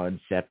on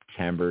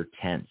September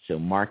 10th. So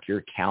mark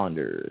your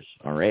calendars,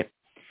 all right?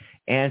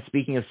 And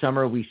speaking of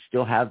summer, we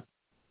still have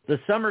the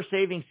summer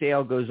savings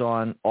sale goes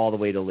on all the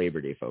way to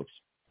Labor Day, folks.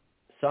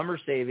 Summer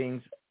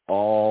savings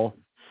all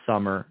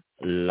summer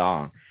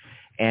long.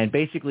 And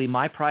basically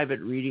my private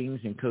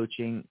readings and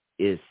coaching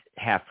is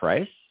half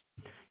price.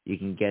 You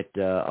can get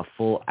a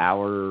full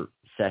hour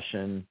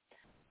session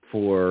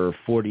for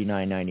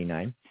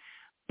 $49.99.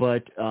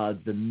 But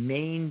the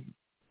main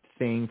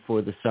thing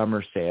for the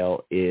summer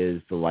sale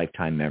is the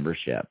lifetime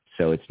membership.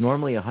 So it's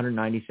normally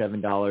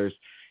 $197.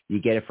 You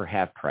get it for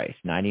half price,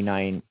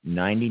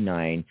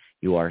 $99.99.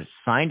 You are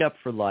signed up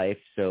for life.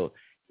 So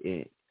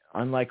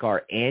unlike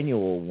our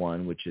annual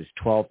one, which is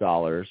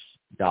 $12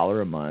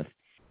 a month,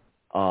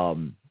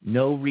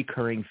 no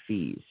recurring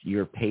fees.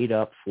 You're paid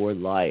up for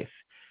life.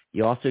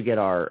 You also get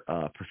our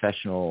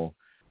professional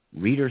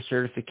reader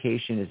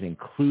certification is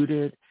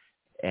included,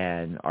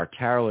 and our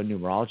tarot and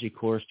numerology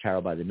course,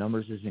 Tarot by the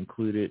Numbers, is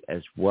included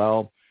as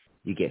well.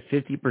 You get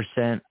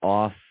 50%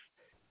 off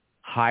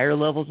higher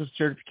levels of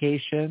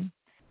certification,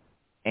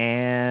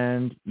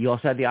 and you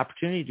also have the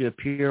opportunity to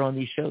appear on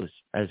these shows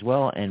as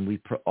well, and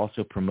we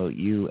also promote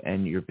you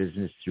and your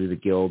business through the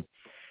Guild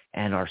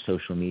and our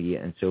social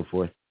media and so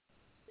forth.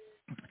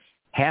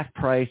 Half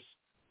price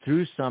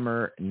through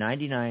summer,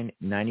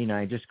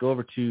 $99.99. Just go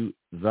over to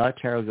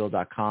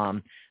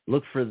thetarotguild.com,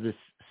 look for this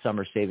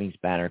summer savings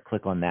banner,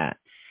 click on that.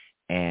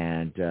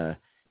 And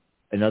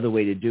another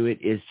way to do it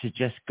is to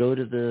just go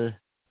to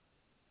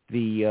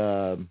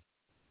the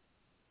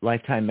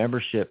lifetime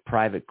membership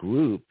private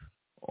group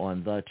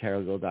on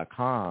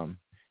thetarotguild.com,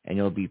 and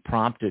you'll be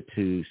prompted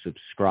to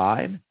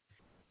subscribe.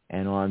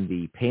 And on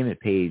the payment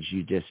page,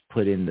 you just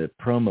put in the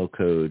promo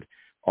code,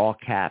 all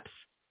caps,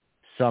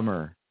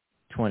 summer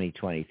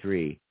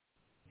 2023,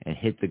 and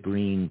hit the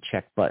green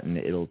check button.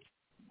 It'll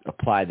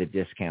apply the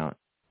discount,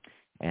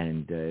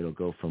 and it'll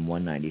go from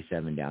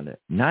 $197 down to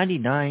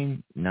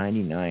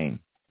 $99.99.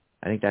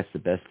 I think that's the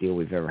best deal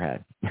we've ever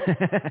had.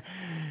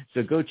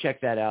 So go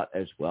check that out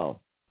as well.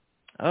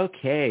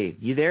 Okay,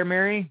 you there,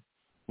 Mary?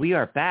 We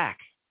are back.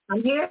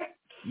 I'm here.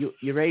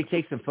 You ready to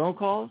take some phone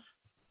calls?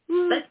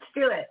 Let's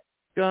do it.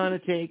 Gonna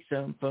take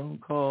some phone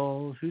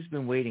calls. Who's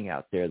been waiting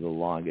out there the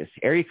longest?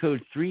 Area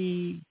code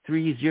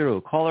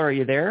 330. Caller, are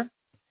you there?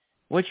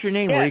 What's your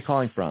name? Yes. Where are you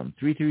calling from?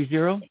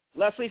 330?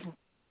 Leslie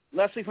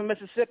from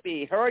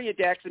Mississippi. How are you,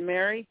 Dax and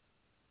Mary?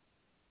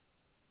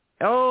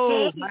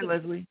 Oh, Hey. hi,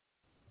 Leslie.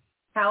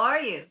 How are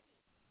you?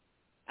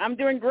 I'm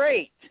doing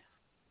great.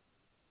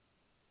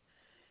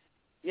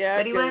 Yeah.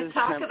 What do you want to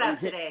 'cause, talk about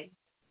today?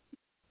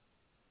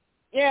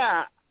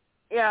 Yeah.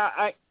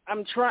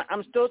 I'm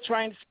still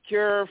trying to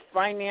secure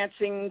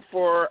financing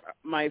for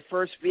my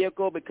first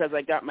vehicle because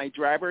I got my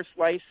driver's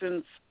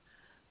license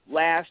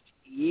last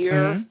year.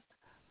 Mm-hmm.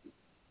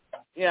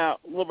 Yeah,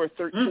 a little over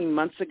 13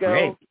 months ago.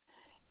 Great.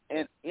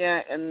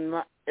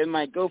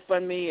 my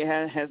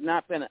GoFundMe has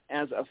not been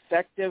as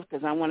effective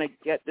because I want to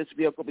get this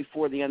vehicle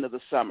before the end of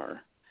the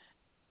summer.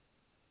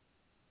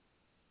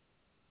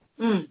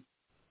 Mm.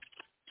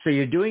 So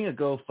you're doing a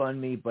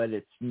GoFundMe, but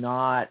it's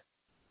not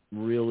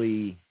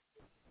really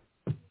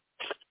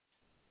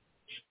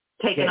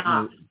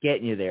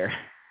getting you there.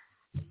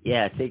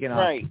 Yeah, taking off.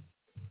 Right.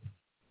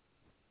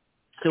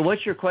 So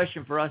what's your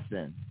question for us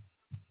then?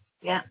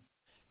 Yeah.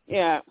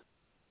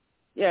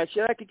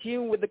 Should I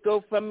continue with the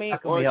GoFundMe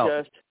or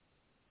just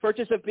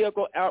purchase a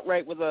vehicle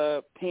outright with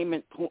a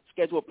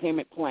scheduled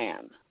payment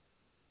plan?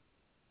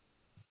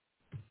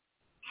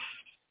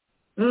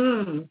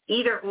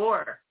 Either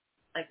or.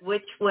 Like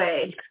which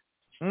way?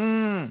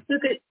 Should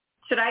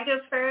I go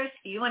first?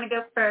 Do you want to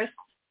go first?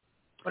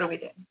 What are we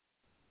doing?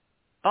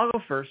 I'll go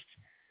first.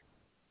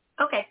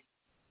 Okay.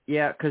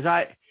 Yeah, because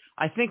I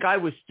think I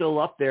was still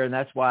up there, and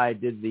that's why I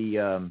did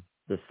the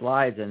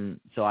slides, and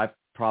so it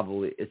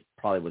probably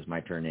was my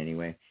turn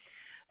anyway.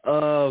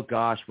 Oh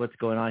gosh, what's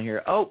going on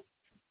here? Oh,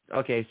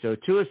 okay. So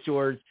Two of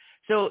Swords.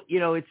 So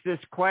it's this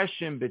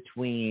question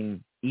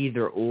between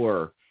either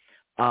or.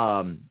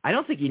 I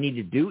don't think you need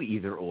to do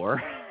either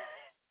or.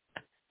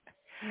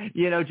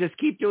 Just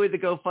keep doing the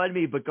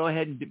GoFundMe, but go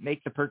ahead and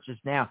make the purchase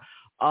now.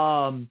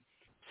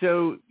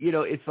 So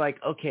it's like,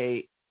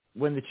 okay,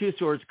 when the Two of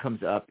Swords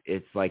comes up,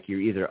 it's like you're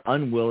either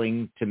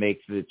unwilling to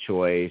make the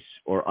choice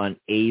or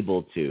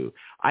unable to.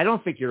 I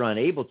don't think you're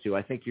unable to.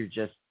 I think you're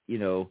just,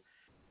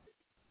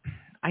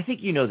 I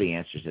think the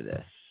answer to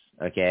this,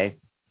 okay?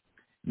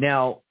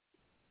 Now,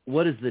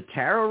 what does the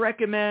tarot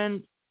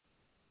recommend?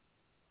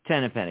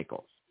 10 of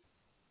Pentacles.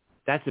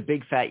 That's a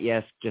big fat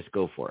yes. Just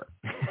go for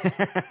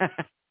it.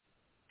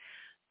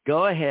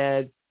 Go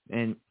ahead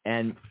and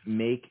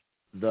make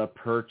the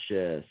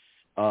purchase.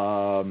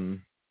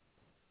 Then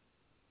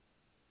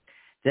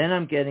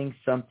I'm getting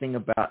something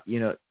about,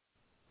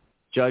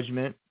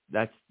 judgment.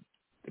 That's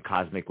the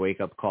cosmic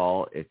wake-up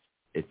call.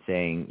 It's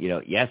saying,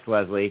 yes,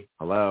 Leslie,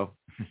 hello,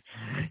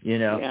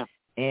 Yeah.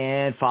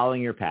 And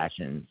following your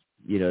passions,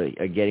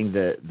 getting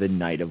the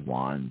Knight of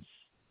Wands,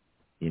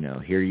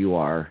 here you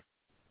are.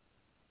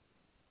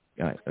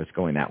 It's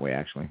going that way,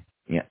 actually.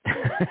 Yeah.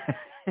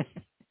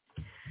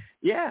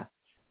 Yeah.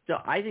 So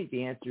I think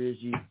the answer is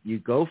you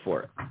go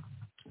for it.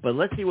 But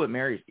let's see what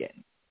Mary's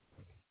getting.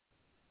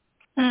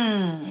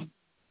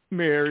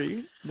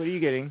 Mary, what are you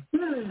getting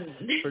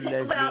for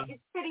lesbian? Well,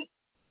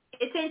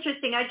 it's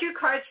interesting. I drew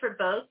cards for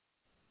both,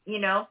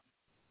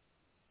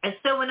 And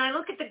so when I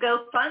look at the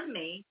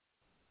GoFundMe,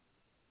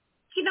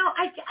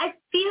 I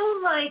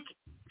feel like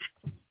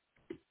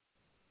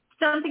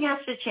something has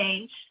to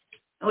change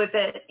with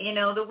it.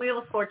 The Wheel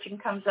of Fortune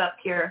comes up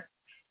here.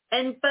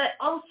 But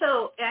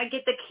also I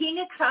get the King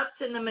of Cups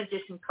and the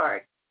Magician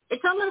card.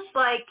 It's almost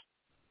like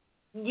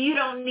you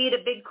don't need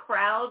a big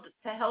crowd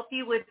to help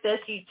you with this.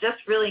 You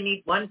just really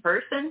need one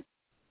person,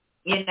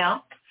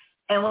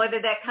 and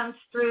whether that comes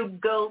through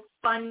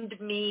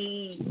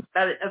GoFundMe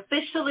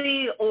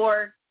officially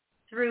or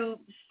through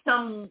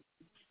some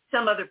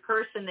other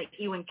person that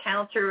you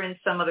encounter in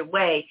some other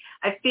way.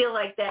 I feel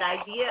like that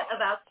idea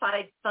of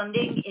outside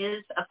funding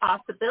is a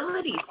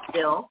possibility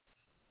still,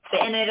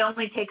 and it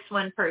only takes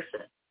one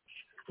person.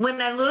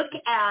 When I look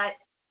at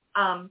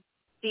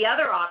the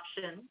other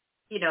option,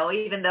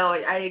 even though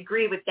I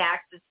agree with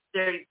Dax,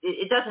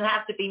 it doesn't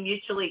have to be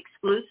mutually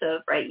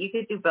exclusive, right? You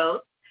could do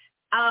both.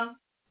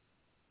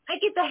 I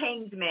get the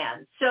Hanged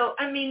Man. So,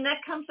 that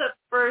comes up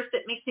first.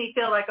 It makes me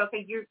feel like,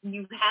 okay, you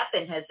have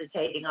been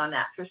hesitating on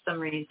that for some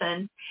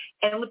reason.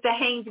 And with the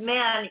Hanged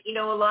Man,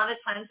 a lot of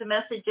times the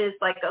message is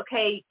like,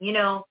 okay,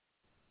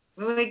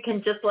 we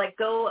can just let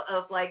go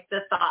of like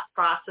the thought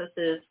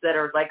processes that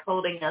are like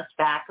holding us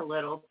back a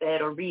little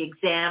bit, or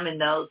re-examine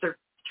those, or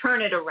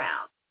turn it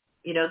around,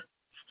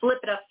 flip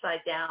it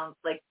upside down.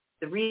 Like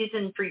the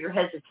reason for your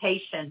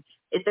hesitation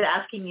is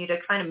asking you to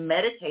kind of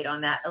meditate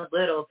on that a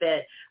little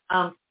bit.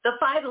 The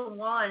Five of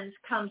Wands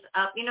comes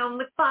up,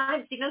 with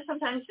fives,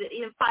 sometimes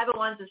Five of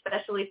Wands,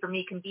 especially for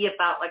me, can be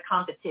about like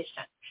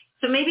competition.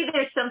 So maybe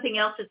there's something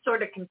else that's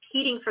sort of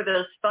competing for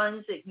those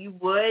funds that you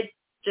would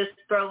just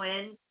throw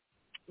in,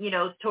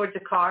 towards a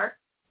car.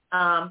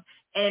 And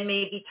it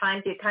may be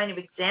time to kind of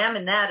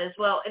examine that as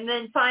well. And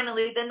then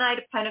finally, the Knight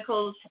of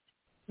Pentacles,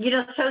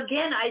 so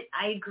again,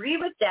 I agree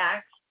with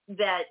Dax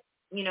that,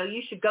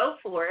 you should go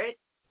for it.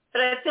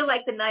 But I feel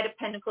like the Knight of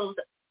Pentacles,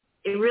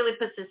 it really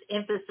puts this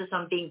emphasis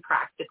on being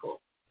practical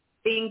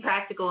in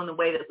the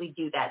way that we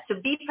do that. So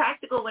be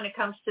practical when it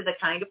comes to the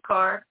kind of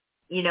car,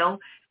 the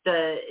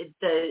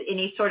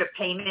any sort of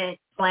payment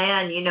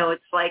plan.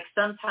 It's like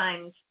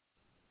sometimes,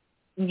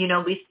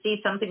 we see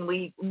something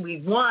we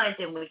want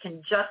and we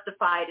can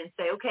justify it and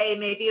say, okay,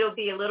 maybe it'll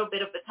be a little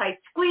bit of a tight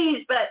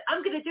squeeze, but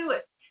I'm going to do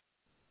it.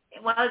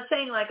 And when I was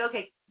saying like,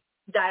 okay,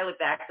 dial it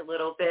back a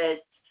little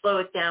bit, slow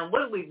it down.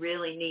 What do we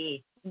really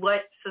need?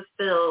 What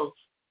fulfills,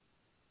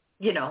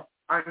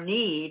 our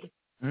need,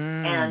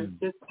 and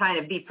just kind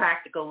of be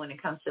practical when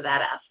it comes to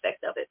that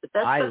aspect of it. But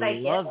that's what I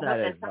love get. that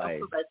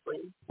advice.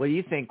 What do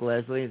you think,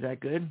 Leslie? Is that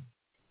good?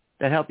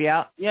 That help you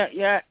out?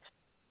 Yeah.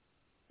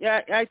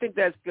 Yeah, I think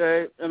that's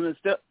good. I'm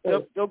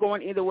still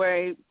going either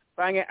way,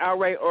 buying it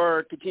outright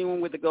or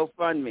continuing with the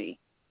GoFundMe.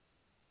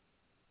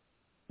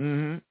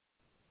 Mm-hmm.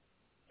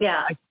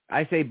 Yeah.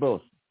 I say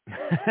both.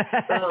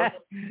 Both.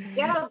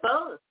 Yeah,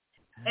 both.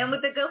 And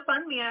with the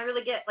GoFundMe, I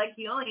really get, like,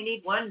 you only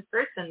need one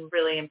person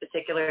really in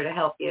particular to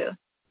help you.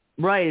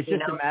 Right. It's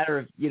just a matter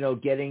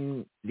of,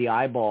 getting the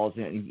eyeballs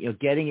and,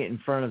 getting it in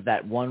front of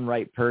that one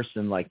right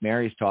person like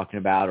Mary's talking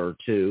about, or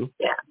two.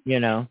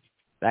 Yeah.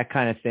 That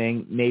kind of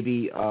thing.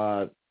 Maybe,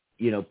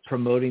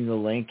 promoting the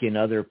link in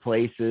other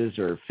places,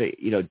 or,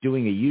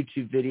 doing a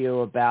YouTube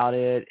video about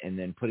it and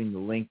then putting the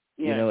link,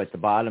 at the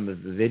bottom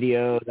of the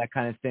video, that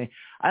kind of thing.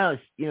 I don't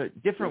know,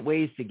 different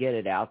ways to get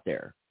it out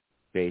there,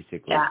 basically.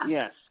 Yeah.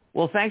 Yes.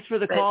 Well, thanks for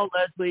the call,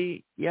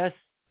 Leslie. Yes.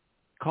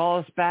 Call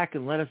us back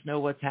and let us know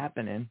what's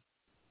happening.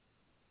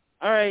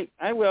 All right.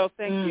 I will.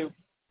 Thank you.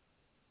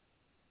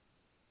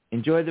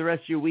 Enjoy the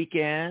rest of your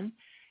weekend.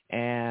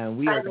 And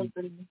we're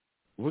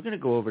going to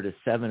go over to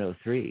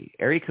 703.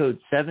 Area code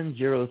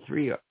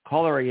 703.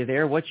 Caller, are you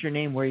there? What's your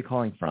name? Where are you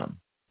calling from?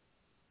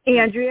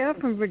 Andrea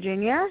from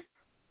Virginia.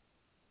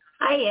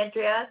 Hi,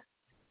 Andrea.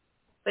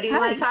 What do you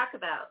want to talk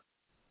about?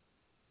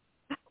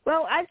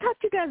 Well, I've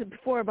talked to you guys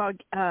before about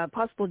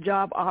possible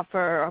job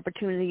offer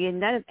opportunity, and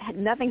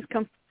nothing's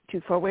come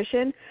to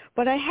fruition.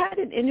 But I had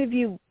an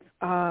interview,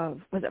 was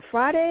it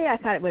Friday? I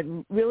thought it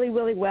went really,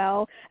 really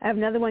well. I have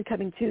another one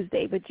coming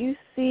Tuesday. But do you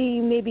see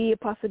maybe a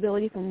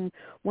possibility from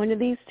one of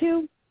these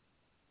two?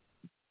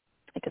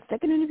 Like a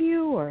second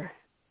interview, or?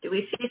 Do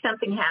we see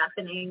something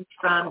happening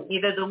from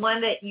either the one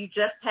that you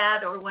just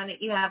had or one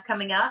that you have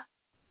coming up?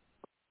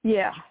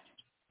 Yeah.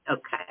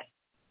 Okay.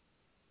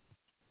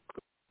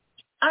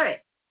 All right.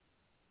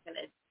 I'm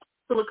going to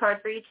pull a card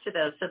for each of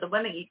those. So the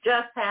one that you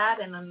just had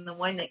and then the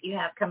one that you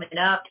have coming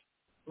up,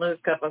 lose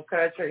a couple of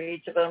cards for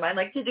each of them. I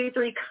like to do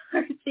 3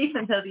 cards,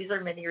 even though these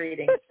are mini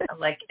readings. I'm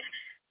like,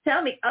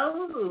 tell me.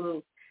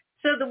 Oh,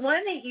 so the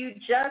one that you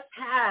just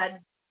had,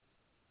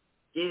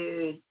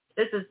 dude,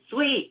 this is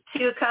sweet.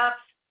 2 of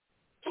Cups,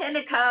 10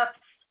 of Cups,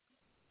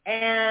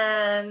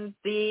 and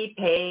the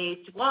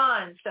Page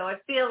 1. So I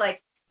feel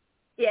like,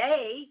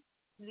 yay,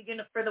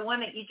 for the one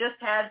that you just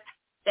had,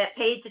 that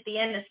page at the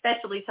end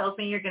especially tells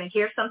me you're going to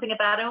hear something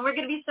about it, and we're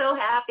going to be so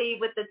happy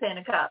with the 10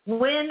 of Cups.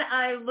 When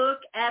I look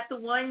at the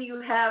one you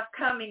have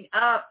coming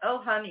up,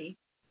 oh, honey,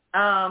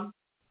 oh,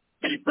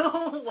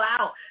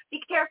 wow,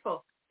 be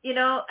careful.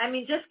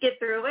 Just get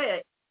through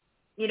it.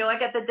 I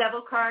got the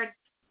Devil card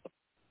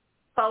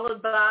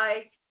followed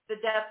by the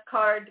Death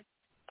card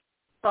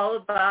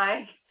followed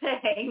by the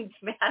Hanged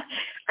Man.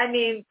 I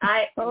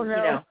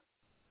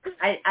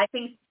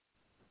think,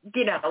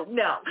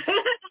 no.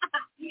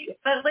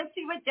 But let's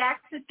see what Dax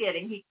is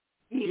getting.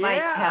 He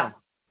might have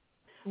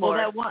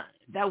more. Well,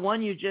 that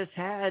one you just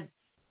had,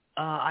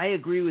 I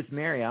agree with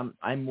Mary.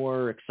 I'm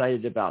more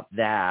excited about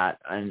that.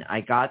 And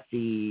I got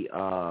the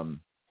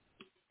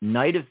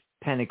Knight of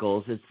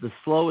Pentacles. It's the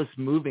slowest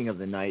moving of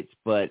the knights,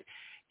 but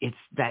it's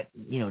that,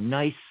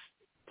 nice,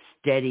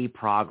 steady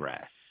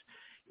progress.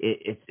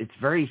 It's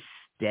very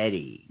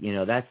steady.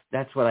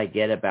 That's what I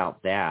get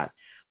about that.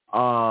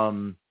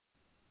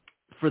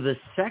 For the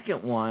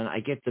second one, I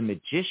get the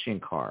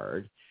Magician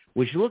card,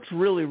 which looks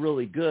really,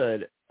 really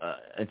good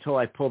until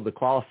I pulled the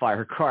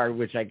qualifier card,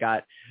 which I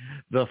got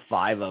the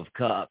 5 of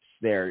Cups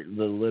there,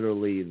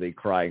 literally the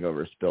crying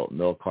over spilt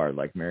milk card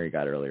like Mary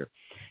got earlier.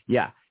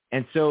 Yeah.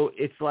 And so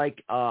it's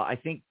like, I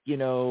think,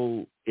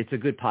 it's a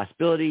good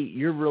possibility.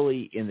 You're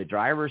really in the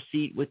driver's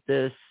seat with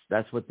this.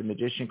 That's what the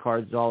Magician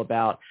card is all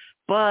about.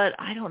 But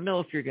I don't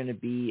know if you're going to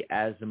be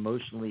as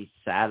emotionally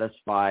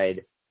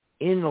satisfied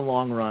in the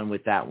long run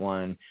with that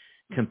one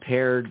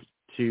compared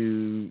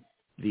to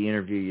the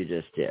interview you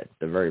just did,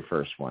 the very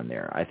first one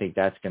there. I think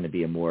that's going to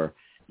be a more,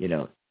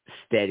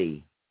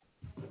 steady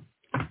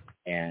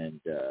and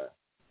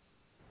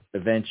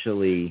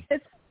eventually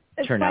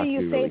turn out to be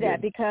really good. It's funny you say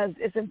that because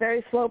it's a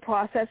very slow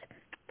process.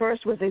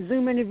 First was a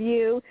Zoom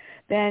interview.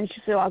 Then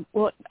she said, I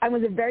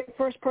was the very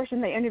first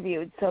person they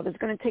interviewed, so it's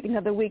going to take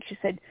another week. She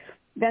said,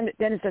 then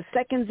it's a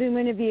second Zoom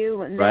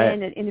interview, and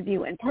then an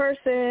interview in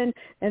person,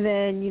 and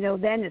then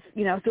then it's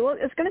so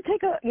it's going to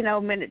take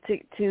a minute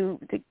to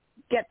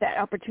get that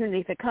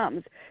opportunity if it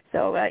comes.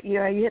 So you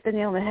hit the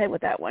nail on the head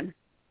with that one.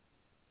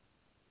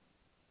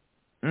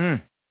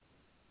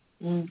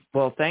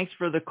 Well, thanks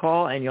for the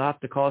call, and you'll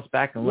have to call us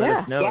back and let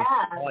us know. Yeah.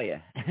 Call you.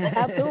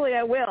 Absolutely,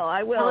 I will.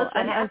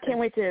 I can't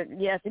wait to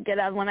get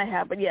out one I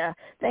have. But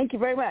thank you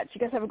very much.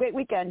 You guys have a great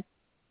weekend.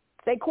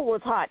 Stay cool.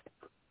 It's hot.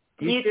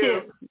 You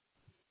too.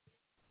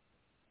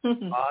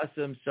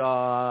 Awesome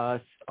sauce.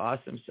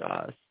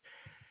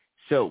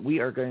 So we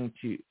are going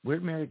to,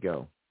 where'd Mary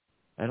go?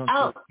 I don't see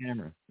the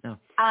camera. No.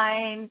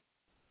 I'm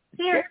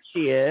here. There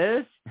she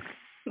is.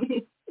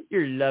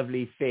 Your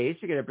lovely face.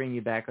 We're going to bring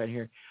you back on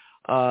here.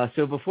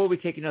 So before we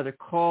take another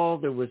call,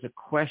 there was a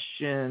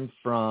question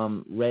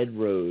from Red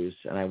Rose,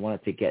 and I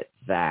wanted to get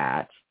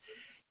that.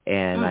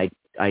 And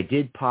I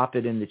did pop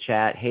it in the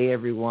chat. Hey,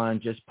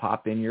 everyone, just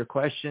pop in your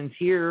questions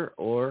here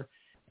or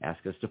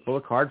ask us to pull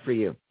a card for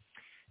you.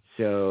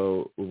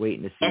 So we're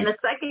waiting to see. And the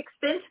psychic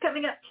spin's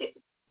coming up too.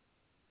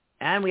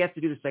 And we have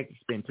to do the psychic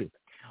spin too.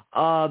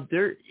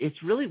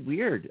 It's really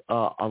weird.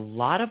 A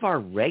lot of our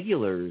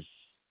regulars,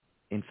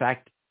 in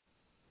fact,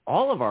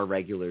 all of our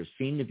regulars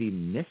seem to be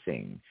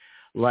missing.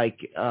 Like,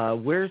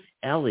 where's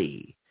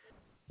Ellie?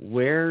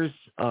 Where's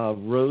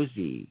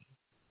Rosie?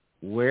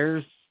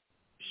 Where's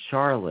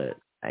Charlotte?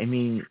 I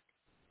mean,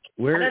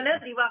 I don't know.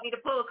 Do you want me to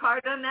pull a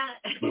card on that?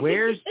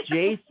 Where's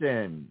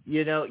Jason?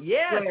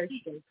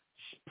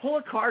 Pull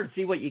a card and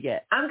see what you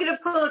get. I'm going to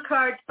pull a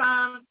card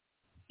from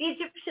the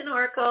Egyptian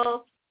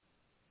Oracle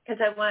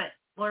because I want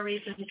more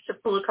reasons to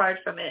pull a card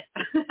from it.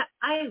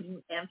 I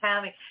am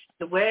having,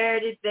 where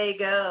did they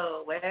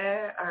go?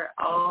 Where are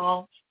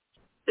all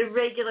the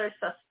regular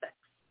suspects,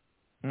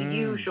 the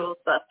usual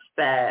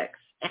suspects?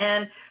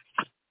 And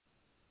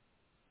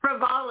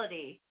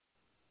frivolity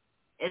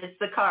is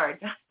the card.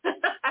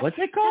 What's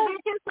it called?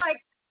 It's just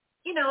like,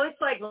 it's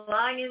like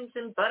lions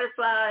and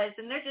butterflies,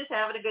 and they're just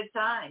having a good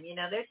time.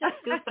 They're just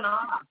goofing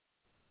off.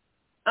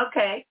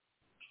 Okay.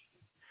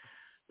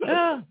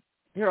 Yeah.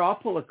 Here, I'll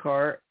pull a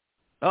card.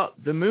 Oh,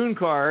 the moon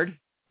card.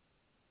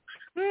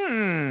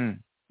 Maybe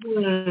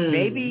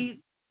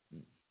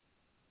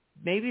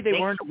they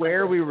weren't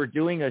aware we were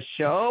doing a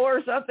show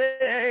or something,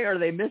 or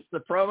they missed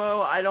the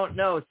promo. I don't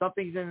know.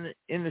 Something's in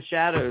the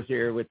shadows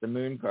here with the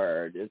moon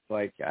card. It's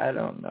like, I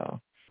don't know.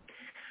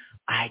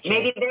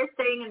 Maybe they're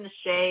staying in the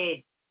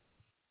shade.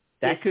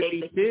 That could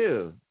be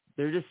too.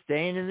 They're just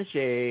staying in the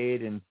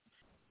shade, and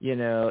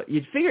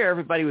you'd figure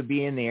everybody would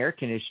be in the air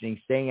conditioning,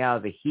 staying out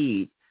of the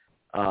heat,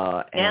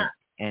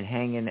 and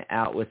hanging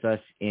out with us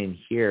in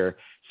here.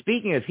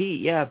 Speaking of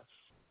heat,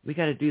 we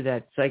got to do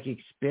that psychic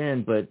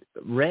spin. But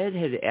Red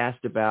had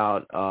asked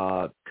about,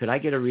 could I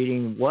get a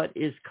reading? What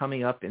is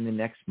coming up in the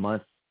next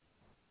month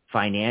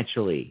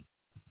financially?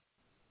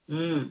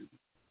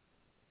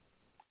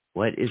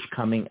 What is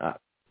coming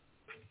up?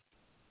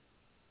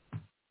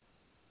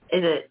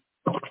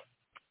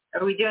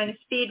 Are we doing a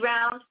speed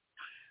round?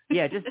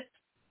 Yeah, just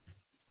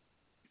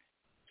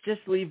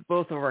leave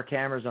both of our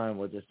cameras on.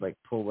 We'll just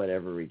pull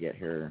whatever we get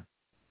here.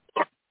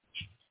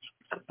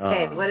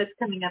 Okay, what is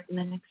coming up in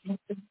the next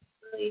month?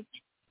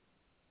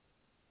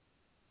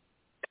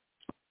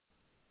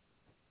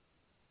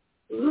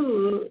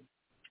 Ooh.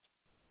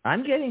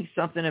 I'm getting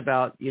something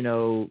about,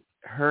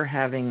 her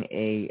having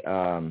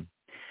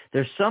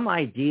there's some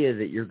idea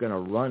that you're going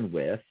to run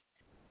with,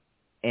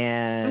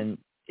 and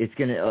it's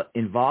going to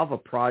involve a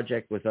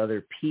project with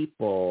other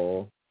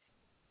people.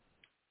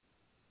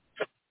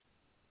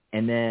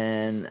 And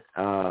then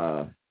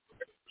I'm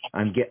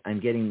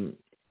getting,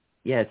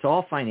 it's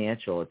all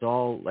financial. It's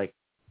all like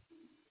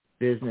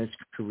business,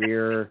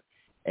 career,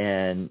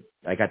 and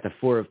I got the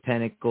Four of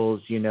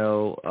Pentacles.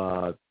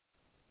 I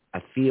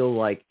feel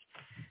like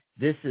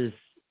this is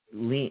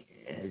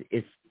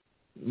it's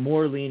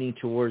more leaning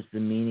towards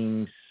the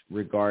meanings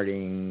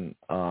regarding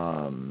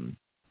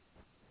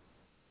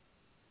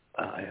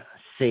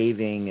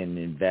saving and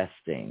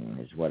investing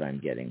is what I'm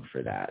getting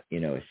for that.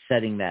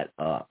 Setting that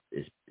up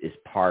is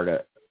part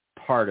of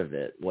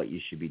it, what you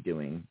should be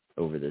doing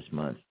over this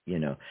month,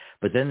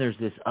 But then there's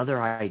this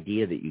other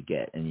idea that you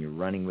get, and you're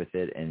running with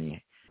it,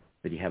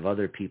 but you have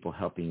other people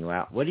helping you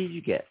out. What did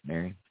you get,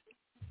 Mary?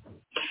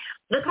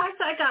 The cards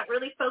I got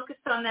really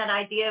focused on that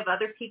idea of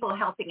other people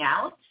helping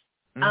out.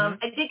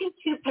 I dig in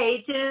 2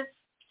 pages,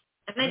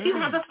 and I do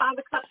have a 5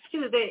 of Cups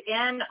too,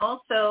 and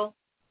also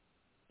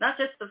not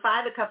just the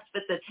 5 of Cups,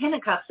 but the 10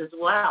 of Cups as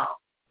well.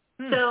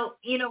 So,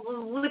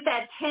 with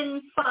that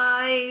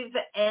 10-5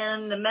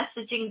 and the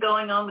messaging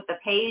going on with the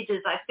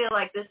pages, I feel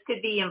like this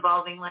could be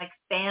involving like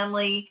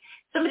family,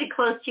 somebody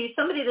close to you,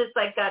 somebody that's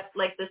got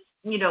this,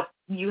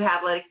 you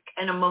have like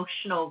an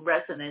emotional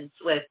resonance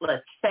with,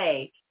 let's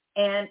say.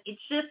 And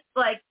it's just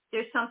like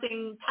there's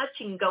something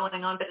touching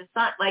going on, but it's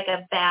not like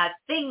a bad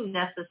thing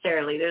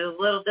necessarily. There's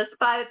a little, this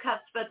 5 of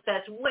Cups, but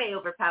that's way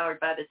overpowered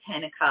by the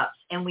 10 of Cups.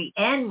 And we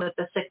end with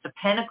the 6 of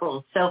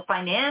Pentacles. So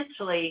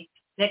financially,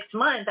 next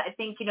month, I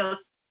think, you're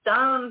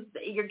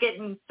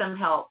getting some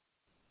help,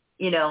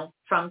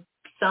 from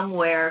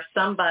somewhere,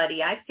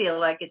 somebody. I feel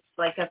like it's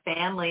like a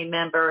family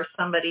member or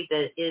somebody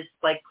that is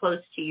like close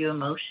to you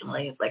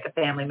emotionally, like a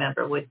family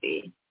member would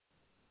be.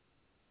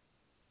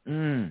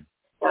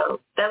 So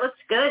that looks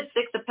good.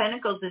 6 of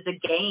Pentacles is a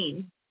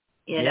gain,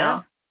 you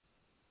know.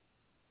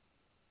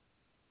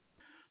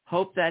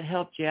 Hope that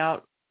helped you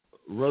out,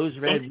 Rose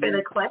Red. Thanks for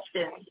the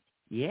question.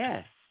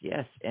 Yes.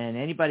 And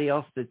anybody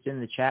else that's in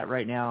the chat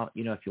right now,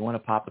 if you want to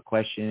pop a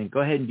question,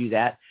 go ahead and do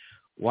that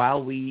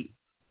while we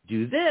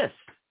do this.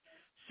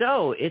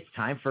 So it's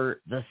time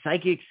for the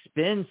Psychic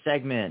Spin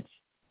segment.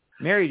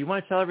 Mary, do you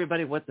want to tell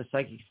everybody what the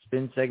Psychic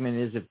Spin segment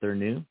is if they're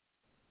new?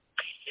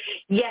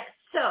 Yes.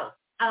 So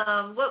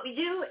what we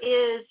do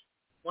is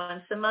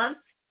once a month,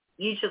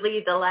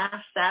 usually the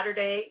last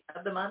Saturday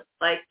of the month,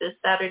 like this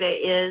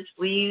Saturday is,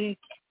 we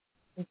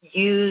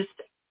use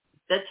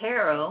the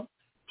tarot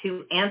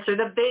to answer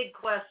the big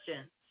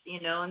questions,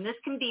 and this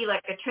can be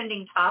like a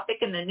trending topic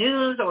in the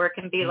news, or it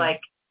can be like,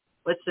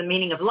 what's the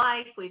meaning of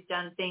life? We've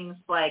done things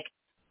like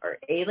Are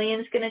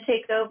aliens going to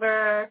take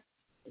over?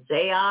 Is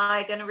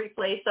AI going to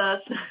replace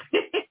us?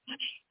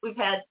 We've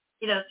had,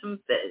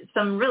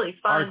 some really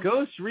fun. Are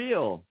ghosts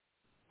real?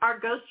 Are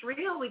ghosts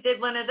real? We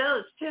did one of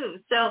those too.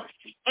 So,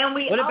 and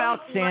we. What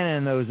about Santa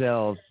and those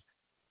elves?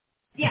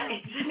 Yeah.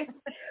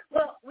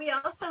 Well, we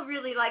also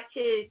really like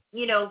to,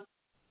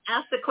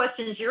 ask the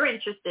questions you're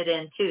interested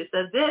in too.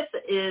 So this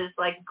is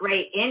like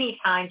great.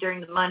 Anytime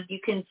during the month, you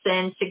can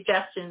send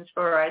suggestions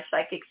for our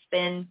Psychic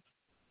Spin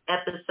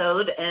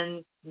episode,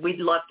 and we'd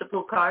love to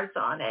pull cards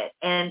on it.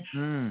 And,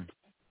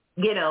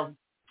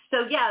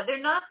 so yeah,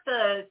 they're not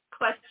the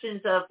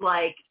questions of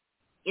like,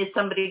 is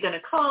somebody going to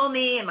call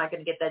me? Am I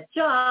going to get that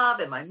job?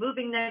 Am I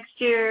moving next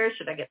year?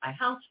 Should I get my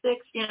house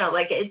fixed?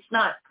 It's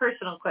not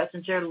personal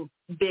questions. They're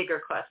bigger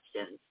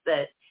questions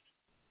that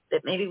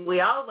maybe we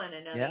all want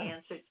to know the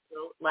answer to.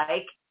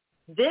 Like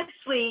this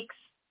week's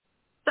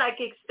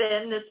Psychic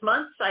Spin, this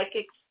month's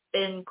Psychic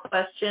Spin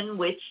question,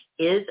 which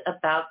is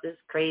about this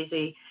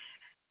crazy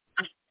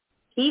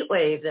heat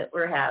wave that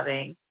we're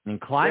having.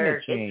 And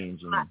climate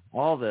change and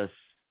all this.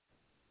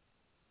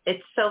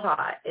 It's so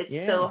hot. It's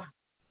so,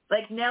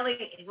 like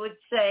Nellie would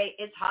say,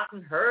 it's hot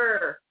in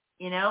her,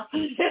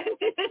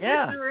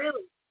 It's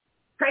really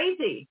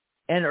crazy.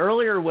 And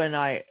earlier when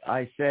I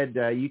said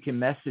you can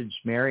message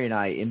Mary and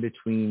I in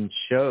between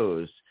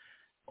shows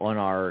on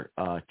our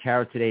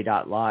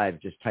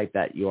tarottoday.live, just type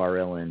that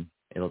URL in.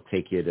 It'll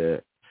take you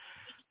to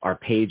our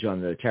page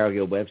on the Tarot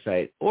Guild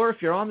website. Or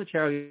if you're on the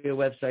Tarot Guild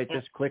website,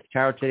 just click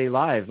Tarot Today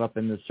Live up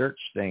in the search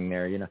thing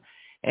there,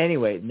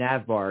 Anyway,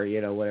 nav bar,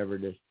 whatever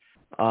it is.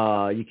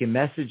 You can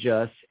message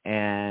us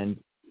and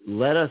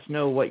let us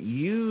know what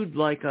you'd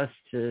like us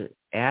to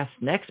ask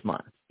next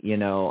month.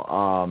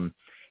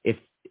 If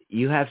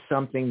you have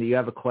something that you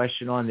have a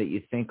question on that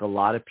you think a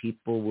lot of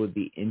people would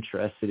be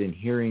interested in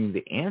hearing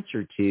the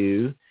answer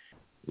to,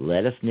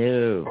 let us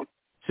know.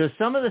 So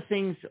some of the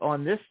things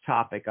on this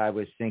topic I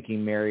was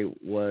thinking, Mary,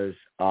 was,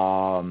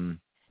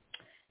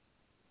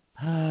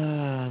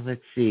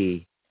 let's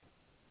see.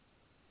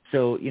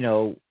 So,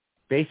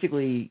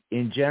 basically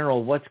in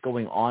general, what's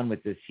going on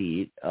with this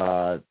heat?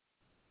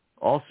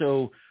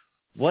 Also,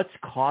 what's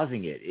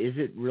causing it? Is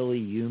it really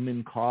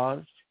human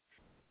caused?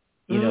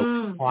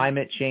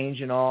 Climate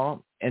change and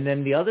all. And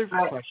then the other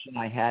question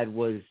I had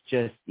was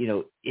just,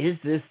 is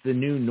this the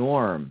new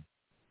norm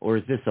or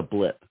is this a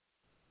blip?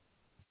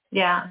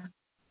 Yeah.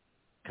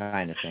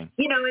 Kind of thing.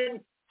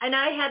 And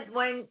I had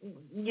one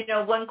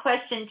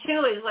question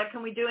too is like,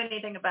 can we do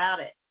anything about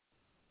it?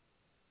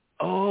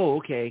 Oh,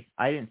 okay.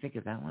 I didn't think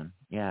of that one.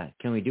 Yeah.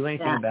 Can we do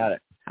anything about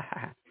it?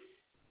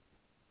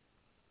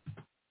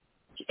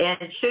 And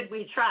should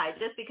we try?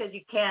 Just because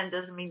you can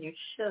doesn't mean you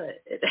should,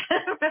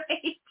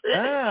 right?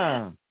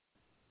 Ah.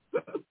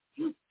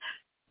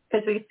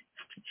 Because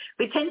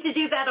we tend to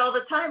do that all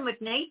the time with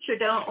nature,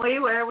 don't we?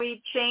 Where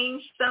we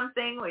change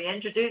something, we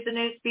introduce a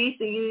new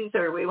species,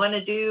 or we want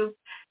to do,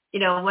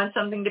 want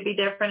something to be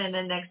different, and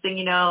then next thing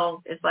you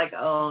know, it's like,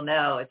 oh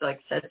no, it's like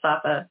sets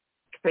off a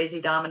crazy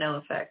domino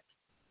effect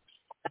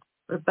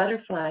or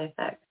butterfly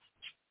effect.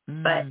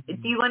 But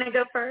do you want to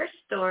go first,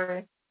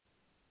 or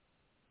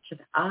should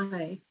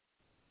I?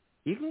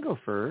 You can go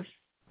first.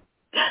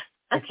 Okay.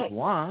 If you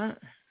want.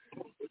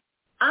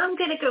 I'm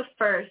going to go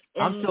first.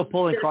 I'm still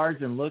pulling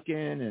cards and looking.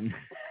 And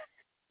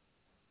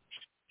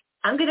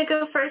I'm going to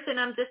go first, and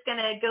I'm just going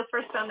to go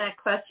first on that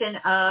question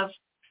of,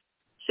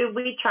 should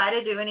we try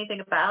to do anything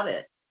about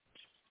it?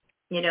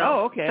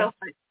 Oh, okay. So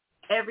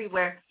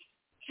everywhere.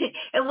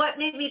 And what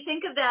made me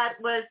think of that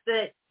was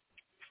that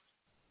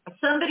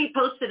somebody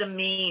posted a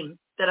meme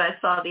that I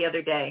saw the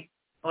other day,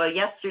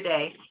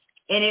 yesterday,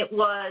 and it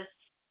was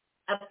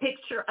a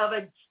picture of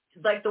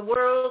the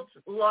world's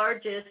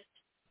largest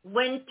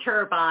wind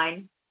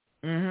turbine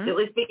that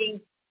was being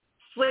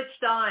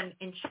switched on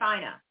in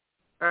China,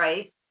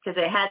 right?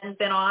 Because it hadn't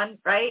been on,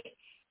 right?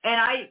 And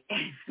I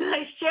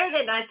shared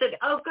it, and I said,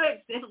 oh,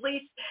 good, at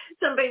least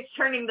somebody's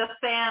turning the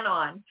fan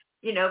on,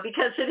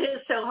 because it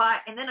is so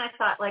hot. And then I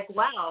thought,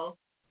 wow,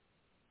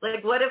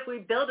 what if we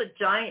build a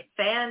giant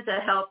fan to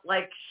help,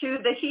 shoo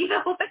the heat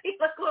away?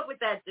 What would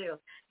that do?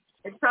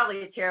 It's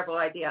probably a terrible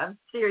idea. I'm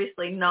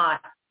seriously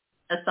not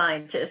a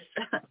scientist.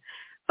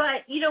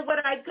 But,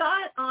 what I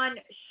got on,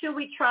 should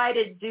we try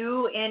to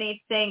do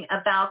anything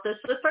about this?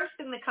 The first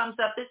thing that comes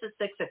up is the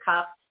Six of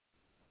Cups.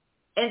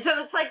 And so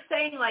it's like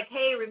saying,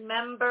 hey,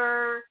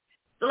 remember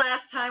the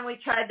last time we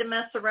tried to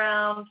mess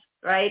around,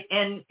 right?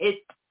 And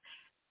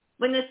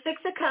when the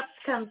Six of Cups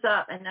comes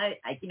up, and I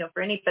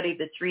for anybody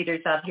that's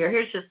readers out here,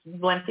 here's just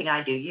one thing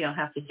I do. You don't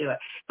have to do it.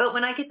 But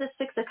when I get the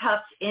Six of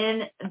Cups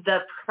in the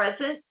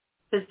present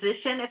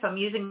position, if I'm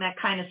using that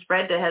kind of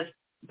spread that has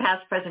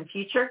past, present,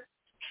 future,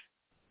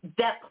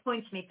 that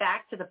points me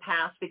back to the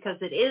past, because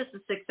it is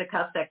the Six of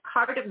Cups, that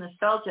card of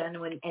nostalgia,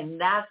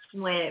 and that's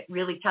when it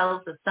really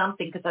tells us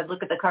something, because I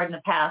look at the card in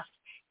the past,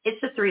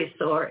 it's the Three of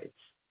Swords.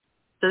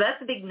 So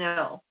that's a big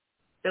no,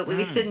 that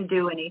we shouldn't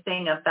do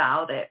anything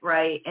about it,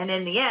 right? And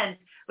in the end,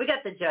 we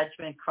got the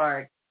Judgment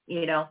card,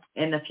 in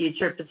the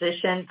future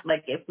position,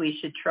 if we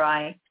should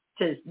try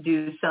to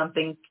do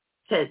something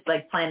to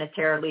like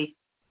planetarily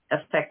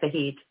affect the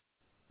heat.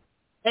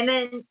 And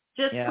then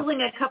just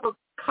pulling a couple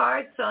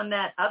cards on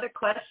that other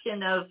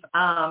question of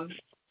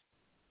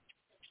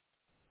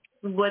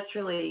what's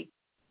really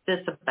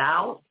this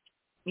about,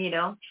 you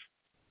know?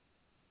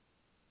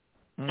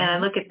 And I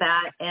look at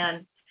that,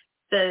 and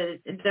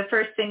the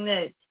first thing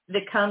that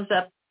comes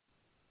up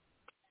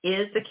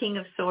is the King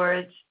of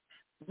Swords.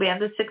 We have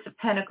the Six of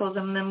Pentacles,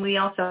 and then we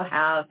also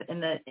have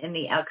in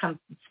the outcome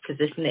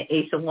position the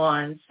Ace of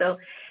Wands. So,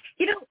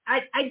 you know,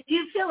 I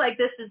do feel like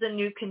this is a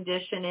new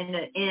condition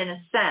in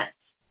a sense.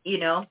 You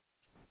know,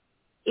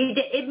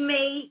 it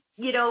may,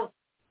 you know,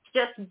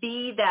 just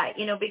be that,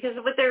 you know, because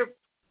what they're,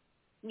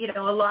 you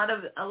know, a lot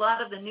of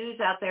the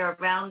news out there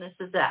around this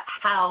is that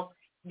how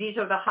these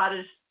are the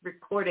hottest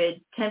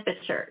recorded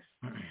temperatures,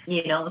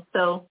 you know.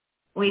 So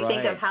we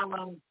think of how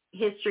long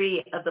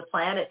history of the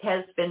planet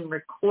has been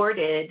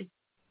recorded,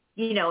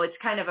 you know, it's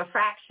kind of a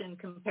fraction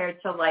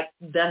compared to like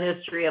the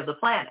history of the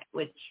planet,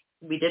 which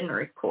we didn't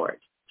record.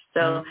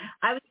 So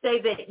I would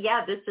say that,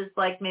 yeah, this is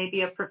like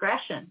maybe a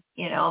progression,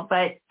 you know,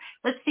 but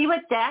let's see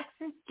what Dax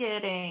is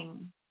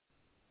getting.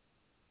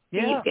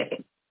 Yeah.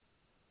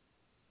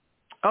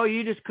 Oh,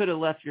 you just could have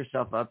left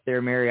yourself up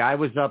there, Mary. I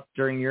was up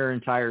during your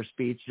entire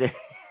speech there.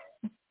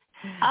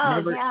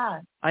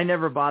 Yeah. I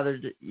never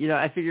bothered. You know,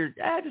 I figured,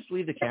 just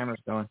leave the cameras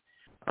going.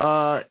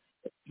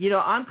 You know,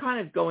 I'm kind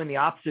of going the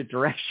opposite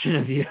direction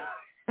of you.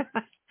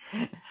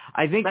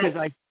 I think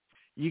because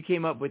you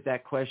came up with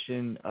that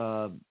question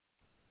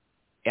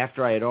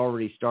after I had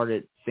already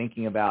started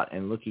thinking about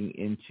and looking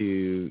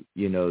into,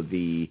 you know,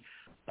 the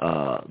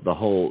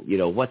whole, you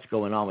know, what's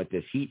going on with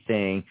this heat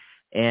thing.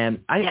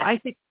 And I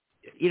think,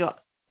 you know,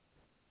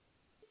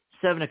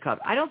 Seven of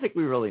Cups, I don't think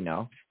we really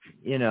know,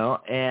 you know,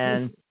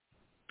 and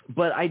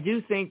but I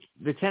do think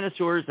the Ten of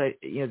Swords,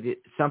 you know,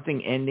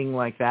 something ending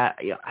like that,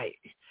 you know,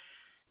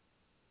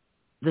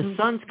 the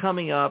sun's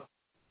coming up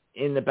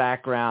in the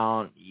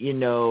background, you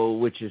know,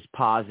 which is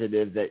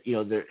positive that, you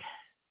know,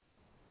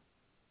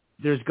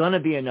 there's going to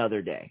be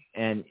another day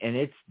and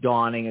it's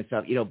dawning and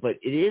stuff, you know, but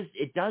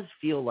it does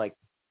feel like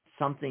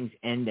something's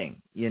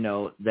ending, you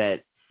know,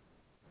 that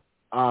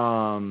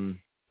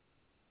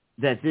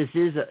this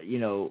is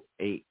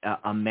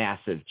a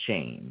massive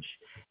change.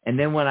 And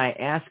then when I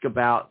ask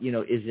about, you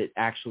know, is it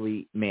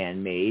actually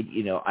man-made,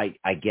 you know,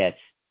 I get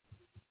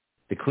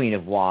the Queen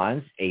of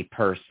Wands, a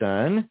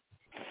person,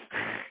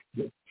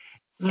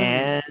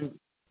 and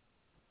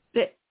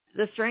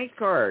the Strength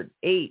card,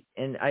 8.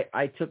 And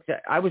I took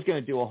that. I was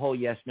going to do a whole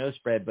yes/no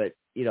spread, but,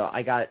 you know,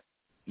 I got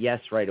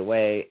yes right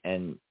away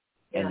and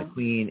the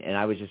Queen, and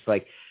I was just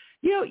like,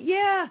 you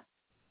know,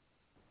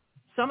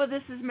 some of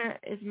this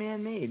is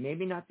man-made.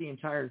 Maybe not the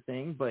entire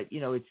thing, but, you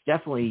know, it's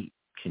definitely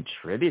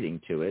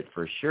contributing to it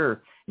for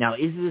sure. Now,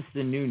 is this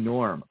the new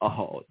norm?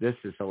 Oh, this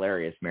is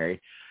hilarious, Mary.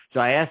 So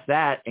I asked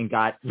that and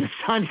got the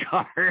Sun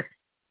card.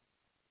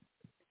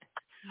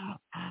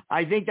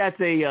 I think that's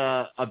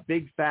a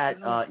big fat,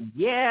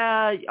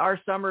 our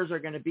summers are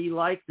going to be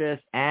like this.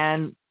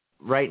 And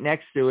right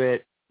next to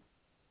it,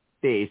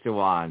 the Ace of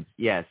Wands.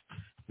 Yes,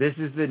 this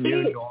is the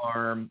new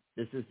norm.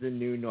 This is the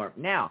new norm.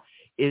 Now,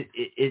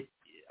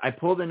 I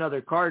pulled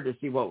another card to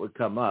see what would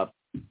come up,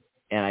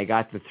 and I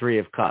got the Three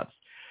of Cups.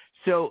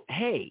 So,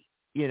 hey,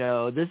 you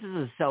know, this is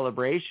a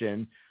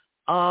celebration.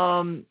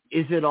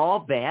 Is it all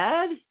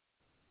bad?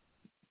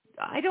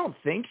 I don't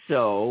think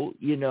so,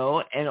 you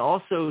know, and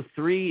also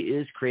 3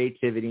 is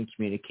creativity and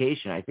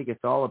communication. I think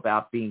it's all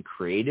about being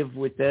creative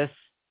with this.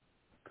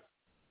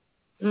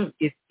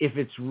 If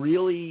it's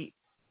really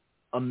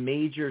a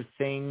major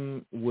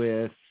thing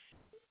with,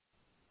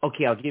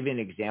 okay, I'll give you an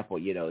example.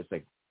 You know, it's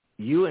like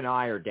you and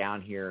I are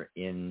down here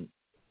in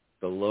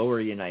the lower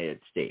United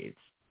States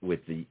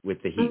with the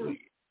heat.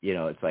 You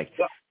know, it's like,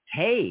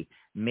 hey,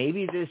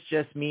 maybe this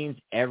just means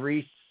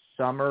every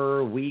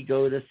summer we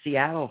go to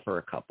Seattle for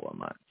a couple of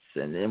months.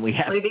 And then we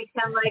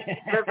become like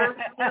reverse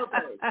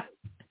snowbirds.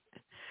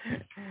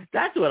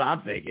 That's what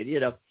I'm thinking, you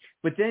know.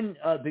 But then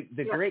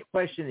the great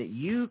question that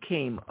you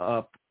came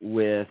up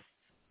with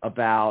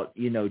about,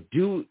 you know,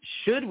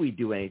 should we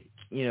do anything?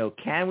 You know,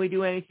 can we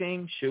do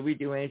anything? Should we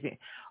do anything?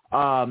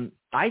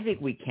 I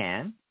think we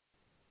can,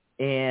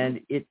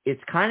 and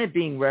it's kind of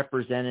being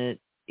represented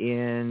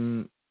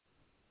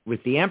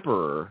with the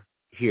Emperor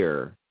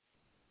here,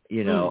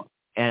 you know.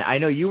 And I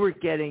know you were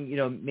getting, you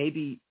know,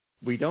 maybe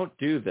we don't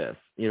do this,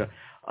 you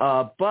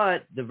know,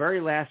 but the very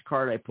last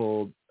card I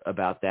pulled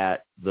about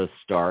that, the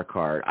Star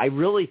card, I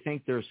really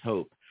think there's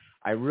hope.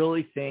 I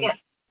really think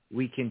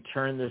we can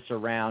turn this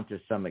around to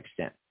some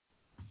extent.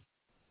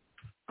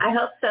 I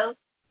hope so.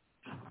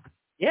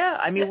 Yeah,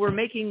 I mean, we're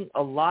making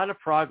a lot of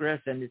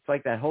progress, and it's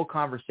like that whole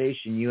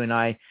conversation you and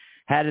I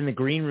had in the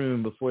green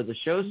room before the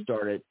show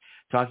started,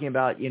 talking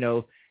about, you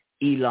know,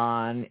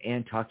 Elon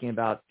and talking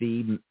about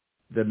the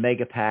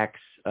Megapacks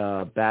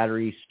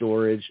battery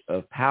storage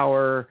of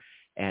power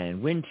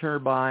and wind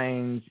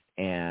turbines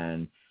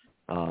and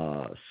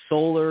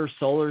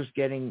Solar's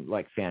getting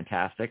like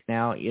fantastic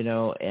now, you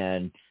know,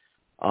 and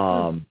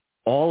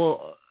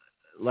all,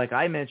 like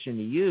I mentioned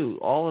to you,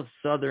 all of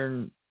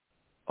Southern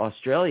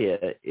Australia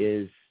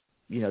is,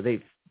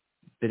 they've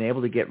been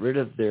able to get rid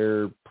of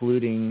their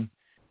polluting,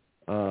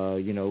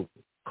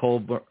 coal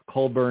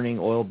burning,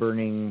 oil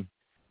burning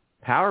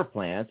power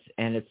plants,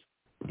 and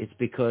it's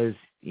because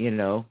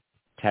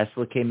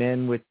Tesla came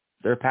in with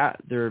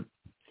their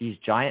these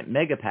giant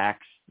mega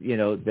packs,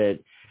 that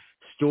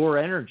store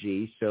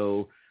energy.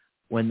 So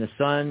when the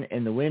sun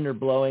and the wind are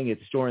blowing,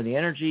 it's storing the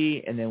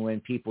energy, and then when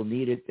people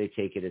need it, they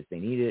take it as they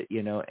need it,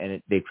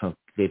 and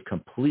they've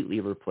completely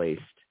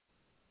replaced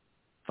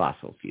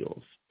fossil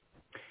fuels.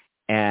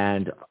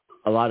 And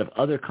a lot of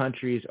other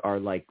countries are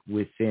like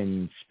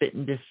within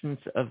spitting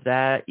distance of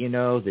that,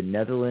 the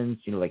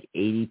Netherlands, like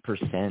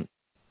 80%,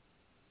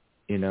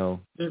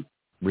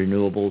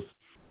 renewables.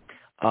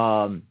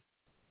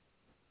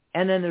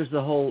 And then there's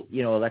the whole,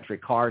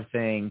 electric car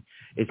thing.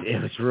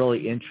 It was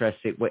really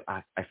interesting. Wait,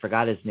 I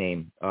forgot his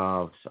name.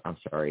 Oh, I'm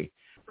sorry.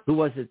 Who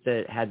was it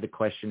that had the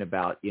question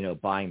about,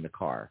 buying the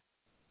car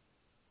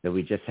that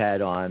we just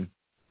had on?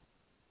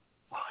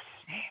 What was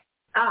his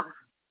name?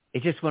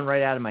 It just went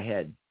right out of my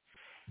head.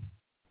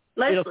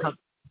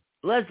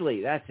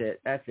 Leslie, that's it.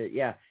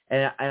 Yeah.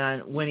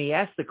 And when he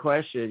asked the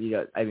question,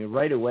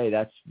 right away,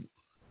 that's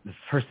the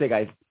first thing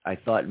I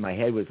thought in my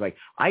head was like,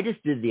 I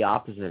just did the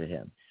opposite of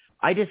him.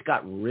 I just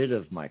got rid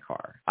of my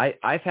car.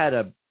 I've had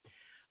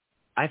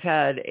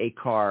a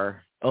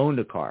car, owned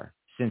a car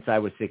since I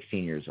was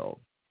 16 years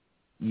old,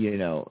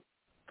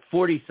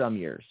 40 some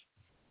years.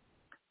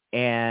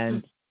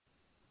 And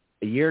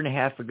a year and a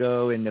half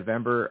ago in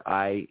November,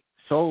 I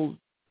sold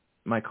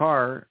my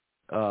car,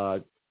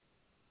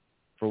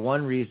 for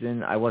one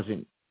reason. I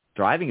wasn't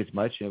driving as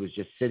much, and it was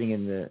just sitting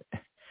in the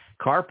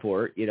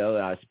carport, and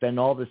I spent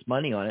all this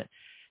money on it.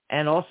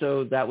 And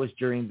also that was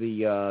during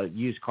the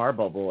used car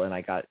bubble, and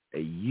I got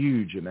a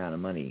huge amount of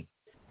money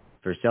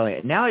for selling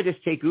it. Now I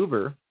just take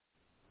Uber.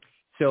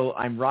 So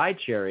I'm ride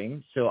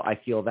sharing. So I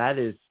feel that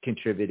is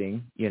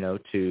contributing,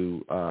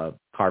 to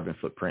carbon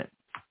footprint,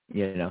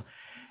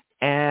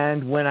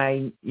 And when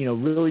I,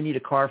 really need a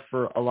car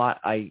for a lot,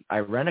 I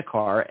rent a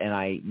car, and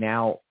I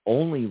now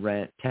only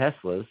rent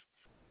Teslas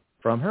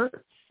from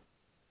Hertz,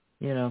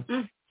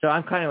 So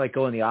I'm kind of like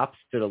going the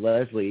opposite of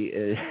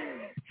Leslie.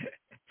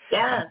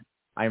 Yeah.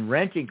 I'm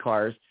renting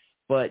cars,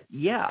 but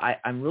yeah,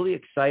 I'm really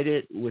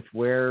excited with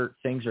where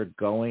things are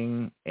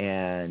going.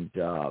 And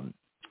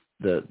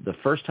the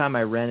first time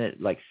I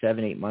rented, like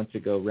 7-8 months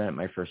ago, rented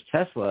my first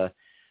Tesla,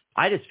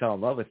 I just fell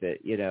in love with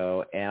it,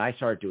 and I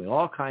started doing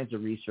all kinds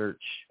of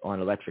research on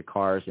electric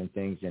cars and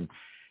things. And,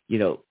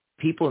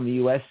 people in the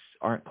U.S.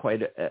 aren't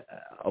quite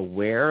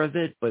aware of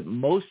it, but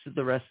most of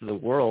the rest of the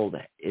world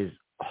is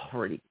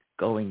already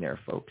going there,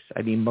 folks.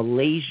 I mean,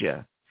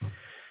 Malaysia,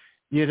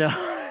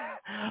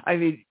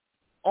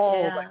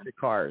 all electric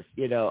cars,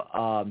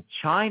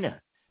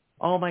 China.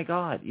 Oh my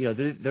God.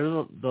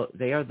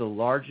 They are the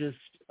largest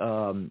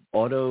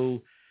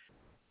auto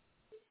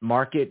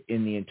market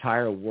in the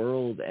entire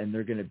world, and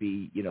they're going to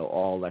be,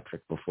 all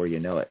electric before you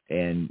know it.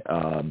 And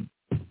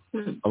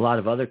a lot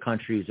of other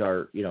countries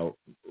are,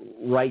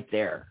 right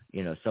there.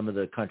 Some of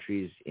the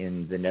countries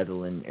in the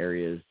Netherlands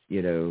areas,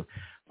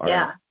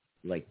 are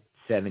like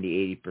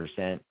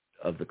 70-80%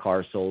 of the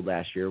cars sold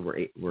last year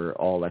were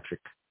all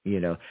electric.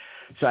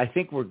 So I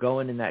think we're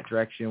going in that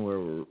direction where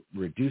we're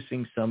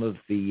reducing some of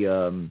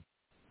the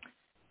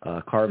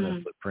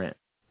carbon footprint.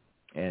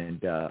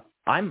 And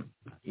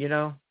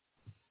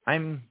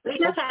we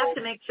just have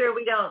to make sure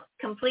we don't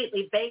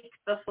completely bake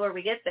before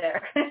we get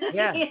there.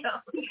 Yeah.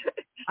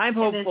 I'm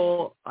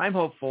hopeful.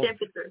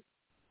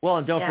 Well,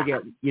 and don't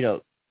forget,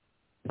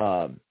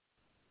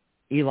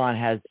 Elon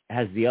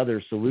has the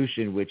other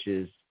solution, which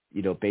is,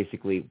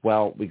 basically,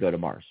 we go to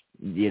Mars,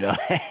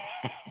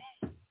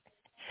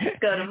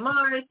 Go to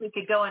Mars. We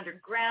could go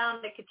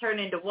underground. It could turn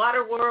into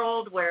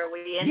Waterworld, where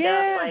we end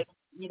up like,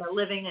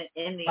 living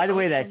in the. By the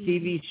way, that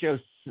TV show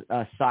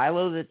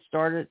Silo that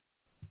started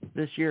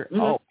this year.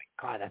 Mm-hmm. Oh my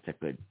God, that's a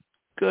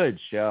good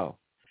show.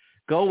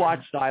 Go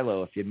watch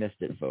Silo if you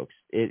missed it, folks.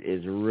 It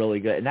is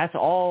really good, and that's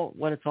all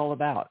what it's all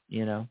about.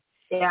 Yeah.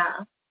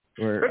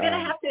 We're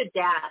gonna have to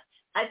adapt.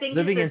 I think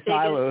living in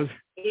silos.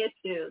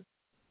 Issue.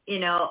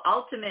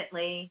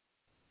 Ultimately,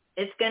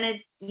 it's gonna.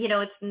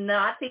 It's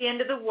not the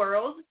end of the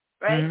world.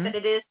 Right, mm-hmm. But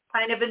it is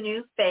kind of a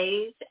new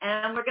phase,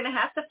 and we're going to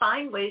have to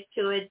find ways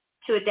to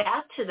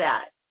adapt to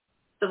that.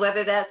 So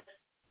whether that's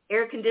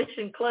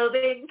air-conditioned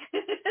clothing,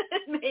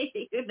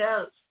 maybe, who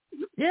knows?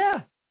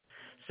 Yeah.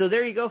 So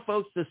there you go,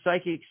 folks, the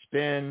Psychic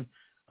Spin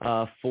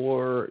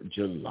for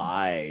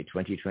July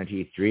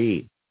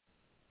 2023.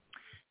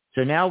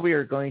 So now we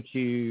are going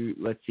to,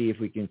 let's see if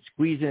we can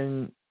squeeze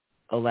in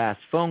a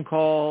last phone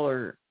call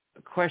or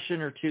a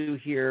question or two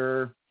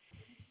here.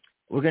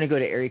 We're going to go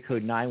to area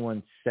code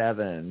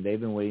 917. They've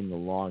been waiting the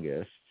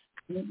longest.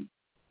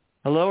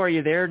 Hello, are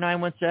you there,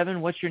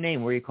 917? What's your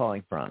name? Where are you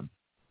calling from?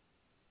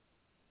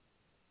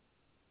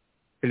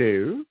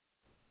 Hello?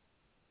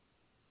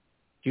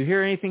 Do you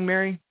hear anything,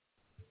 Mary?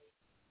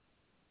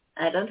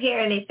 I don't hear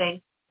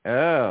anything.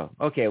 Oh,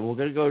 okay. We're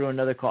going to go to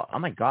another call. Oh,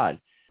 my God.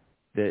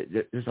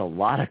 there's a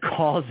lot of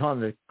calls on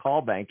the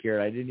call bank here.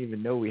 I didn't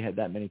even know we had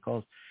that many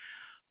calls.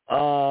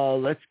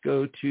 Let's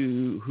go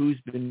to who's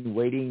been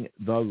waiting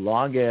the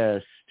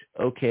longest.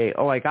 Okay.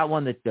 Oh, I got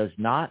one that does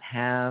not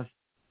have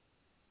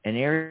an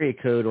area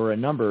code or a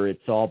number.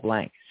 It's all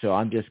blank. So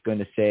I'm just going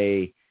to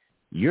say,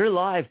 you're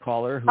live,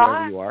 caller,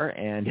 whoever you are.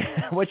 And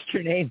what's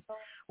your name?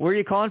 Where are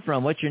you calling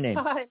from? What's your name?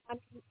 Hi,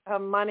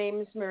 my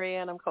name is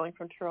Maria, and I'm calling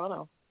from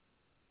Toronto.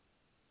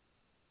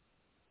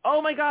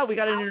 Oh, my God. We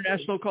got an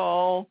international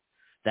call.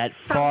 That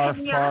far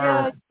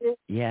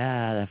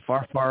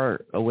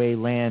away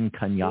land,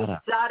 Kenyatta.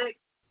 Exotic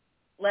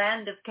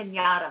land of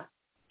Kenyatta.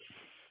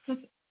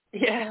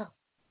 Yeah.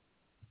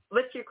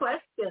 What's your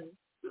question?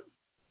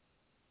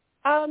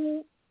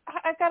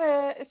 I've got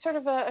a sort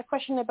of a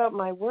question about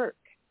my work.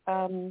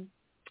 Where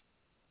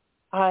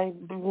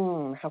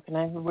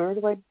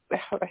do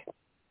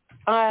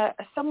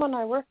I? Someone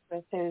I work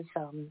with has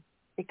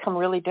become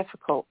really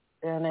difficult,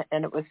 and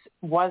it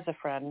was a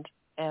friend,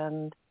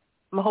 and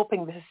I'm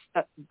hoping this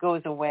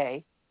goes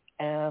away,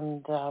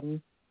 and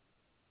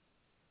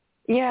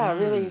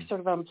really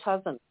sort of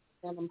unpleasant,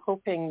 and I'm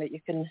hoping that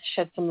you can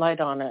shed some light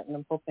on it, and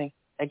I'm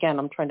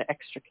trying to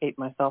extricate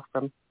myself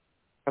from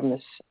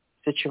this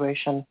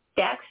situation.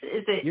 Dax,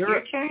 is it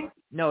your turn?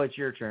 No, it's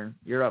your turn.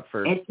 You're up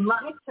first. It's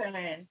my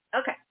turn.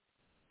 Okay.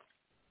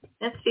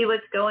 Let's see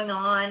what's going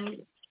on.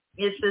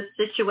 Is this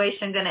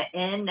situation going to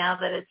end now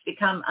that it's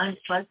become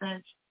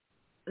unpleasant?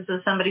 This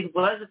is somebody who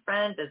was a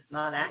friend that's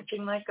not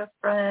acting like a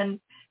friend.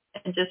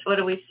 And just what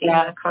do we see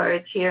on the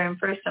cards here? And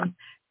first I'm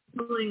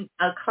pulling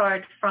a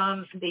card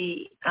from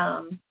a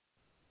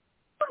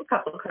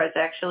couple of cards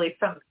actually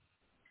from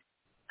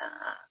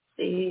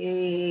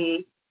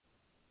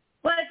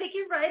well, I think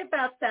you're right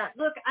about that.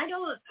 Look,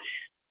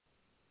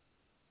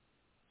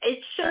 it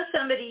shows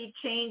somebody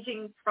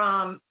changing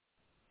from,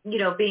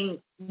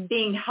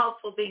 being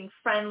helpful, being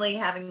friendly,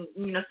 having,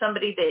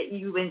 somebody that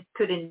you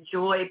could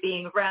enjoy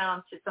being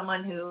around, to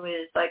someone who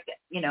is like,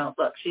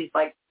 look, she's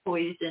like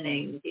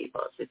poisoning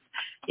people. It's,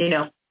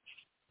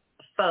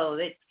 foe.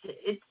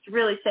 It's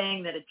really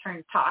saying that it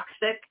turned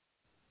toxic.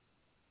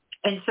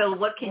 And so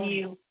what can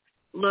you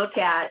look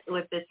at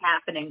with this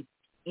happening,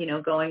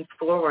 going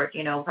forward?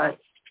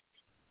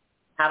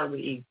 How do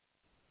we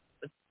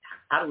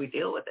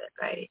deal with it,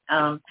 right?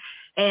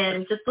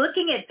 And just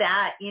looking at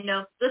that,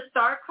 the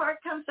Star card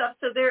comes up,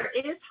 so there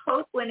is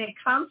hope when it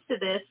comes to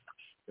this.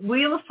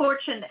 Wheel of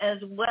Fortune as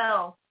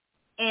well,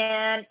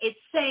 and it's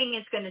saying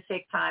it's going to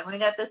take time. We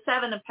got the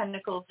Seven of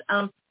Pentacles.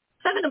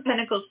 Seven of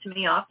Pentacles to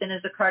me often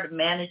is a card of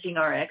managing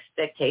our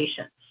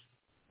expectations,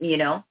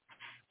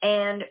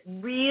 and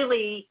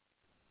really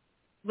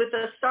with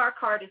the Star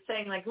card, it's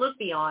saying, like, look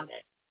beyond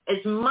it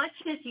as much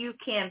as you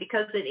can,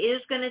 because it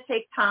is going to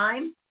take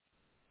time.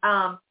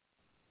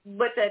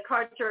 What the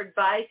cards are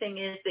advising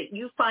is that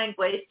you find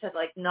ways to,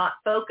 like, not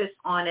focus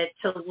on it,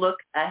 to look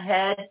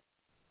ahead,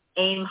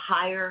 aim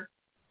higher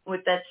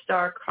with that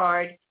Star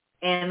card,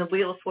 and the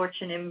Wheel of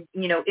Fortune, and,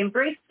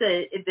 embrace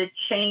the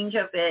change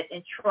of it,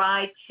 and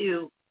try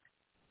to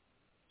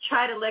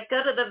let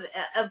go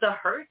of the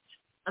hurt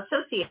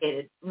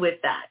associated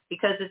with that,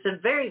 because it's a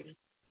very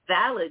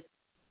valid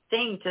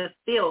thing to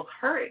feel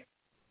hurt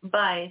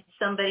by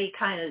somebody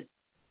kind of,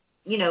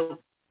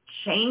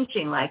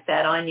 changing like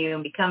that on you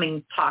and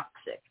becoming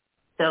toxic.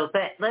 So,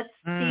 but let's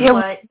see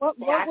what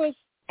Dax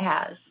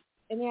has.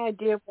 Any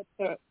idea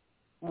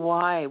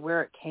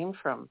where it came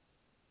from?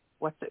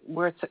 Where's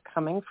it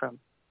coming from?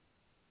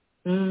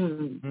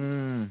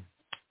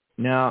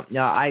 No,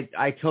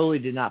 I totally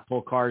did not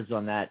pull cards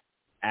on that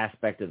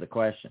aspect of the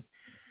question.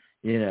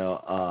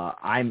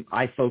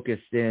 I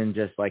focused in,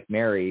 just like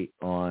Mary,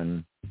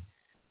 on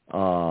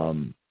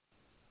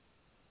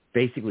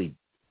basically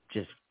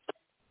just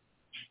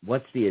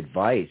what's the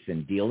advice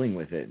and dealing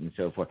with it and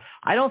so forth.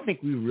 I don't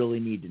think we really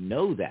need to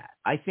know that.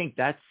 I think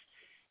I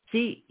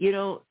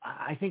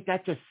think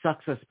that just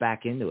sucks us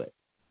back into it.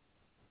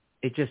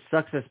 It just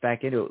sucks us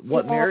back into it.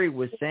 What Mary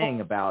was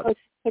saying about,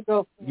 to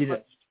go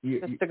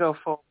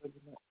forward.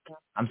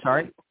 I'm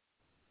sorry?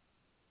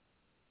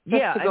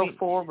 Just to go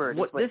forward.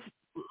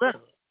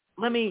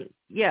 Let me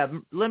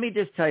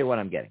just tell you what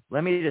I'm getting.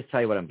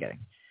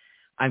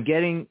 I'm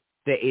getting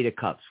the Eight of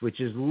Cups, which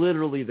is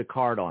literally the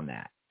card on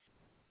that.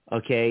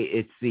 Okay,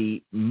 it's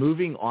the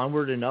moving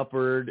onward and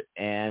upward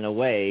and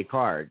away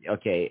card.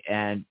 Okay,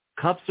 and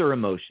cups are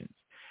emotions.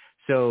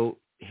 So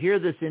here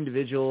this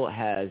individual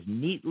has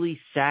neatly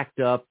stacked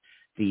up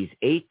these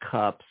 8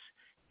 cups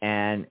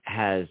and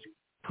has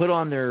put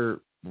on their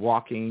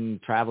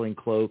traveling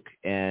cloak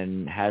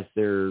and has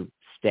their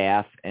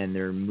staff, and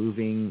they're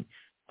moving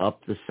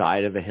up the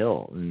side of a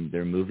hill, and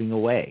they're moving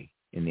away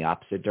in the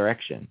opposite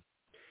direction.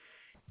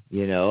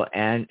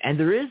 And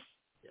there is,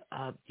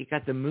 you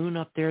got the moon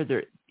up there.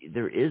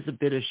 There is a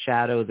bit of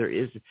shadow. There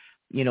is,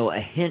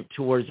 a hint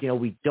towards,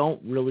 we don't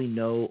really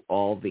know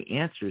all the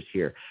answers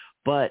here.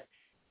 But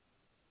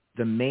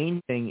the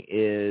main thing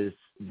is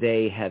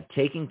they have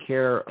taken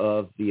care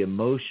of the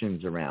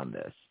emotions around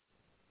this.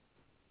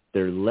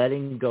 They're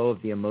letting go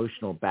of the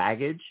emotional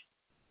baggage,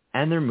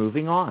 and they're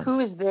moving on. Who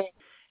is they?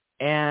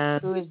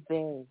 And who is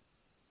they?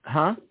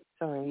 Huh?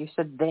 Sorry, you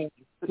said they.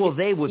 Well,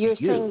 they would You're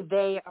be you. saying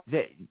they.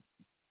 They.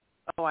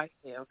 Oh, I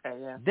see. Okay,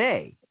 yeah.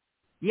 They.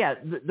 Yeah,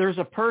 there's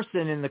a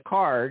person in the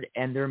card,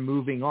 and they're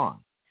moving on.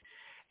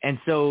 And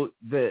so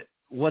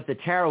what the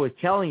tarot is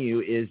telling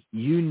you is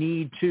you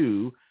need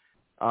to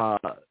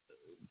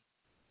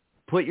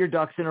put your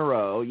ducks in a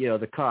row,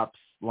 the cups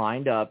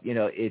lined up.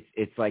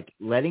 It's like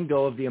letting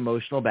go of the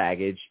emotional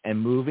baggage and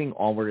moving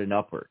onward and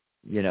upward.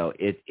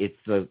 It's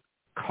the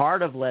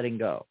card of letting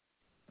go.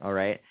 All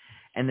right.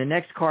 And the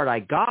next card I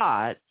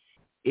got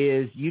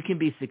is you can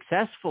be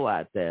successful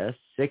at this.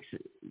 Six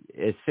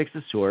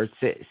of Swords.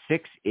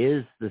 Six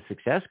is the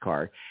success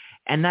card.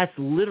 And that's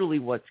literally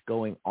what's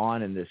going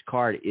on in this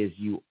card is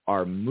you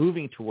are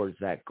moving towards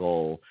that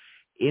goal.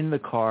 In the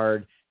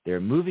card, they're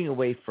moving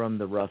away from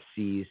the rough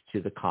seas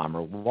to the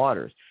calmer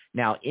waters.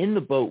 Now, in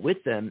the boat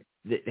with them,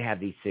 they have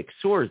these 6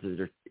 swords.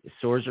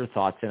 Swords are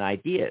thoughts and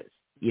ideas,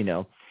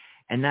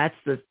 And that's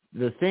the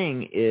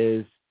thing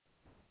is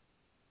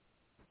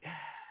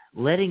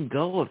letting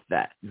go of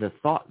that, the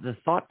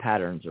thought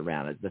patterns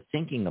around it, the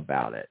thinking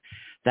about it.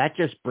 That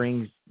just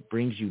brings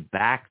you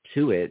back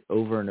to it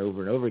over and over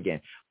and over again.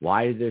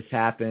 Why did this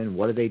happen?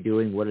 What are they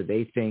doing? What are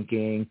they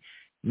thinking?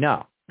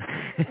 No.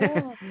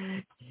 Oh.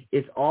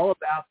 It's all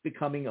about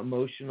becoming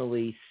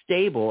emotionally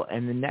stable.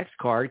 And the next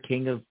card,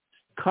 King of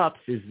Cups,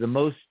 is the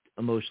most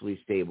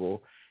emotionally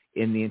stable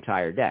in the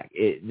entire deck.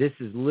 This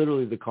is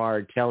literally the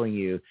card telling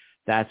you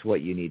that's what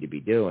you need to be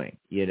doing,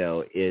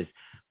 is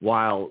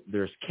while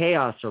there's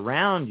chaos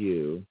around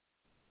you,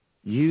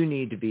 you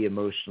need to be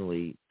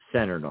emotionally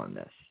centered on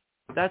this.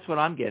 That's what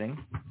I'm getting.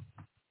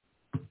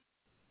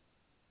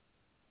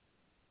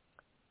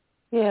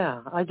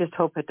 Yeah, I just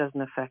hope it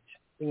doesn't affect,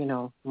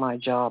 my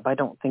job. I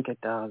don't think it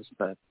does,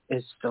 but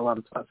it's still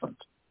unpleasant.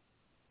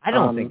 I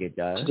don't think it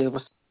does.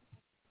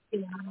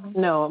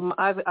 No,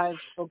 I've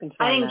spoken to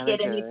my manager. I didn't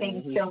get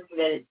anything showing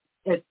that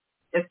it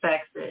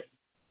affects it.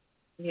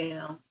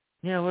 Yeah,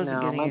 I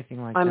wasn't getting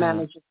anything like that. My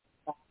manager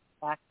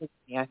back with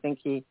me. I think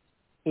he's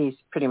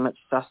pretty much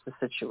sussed the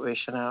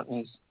situation out,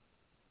 and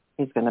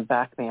he's going to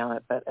back me on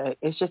it. But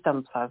it's just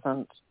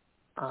unpleasant.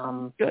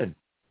 Good.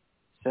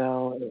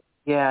 So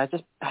yeah,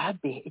 just bad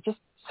behavior. Just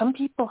some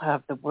people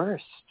have the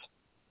worst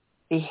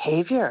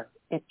behavior,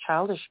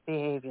 childish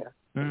behavior.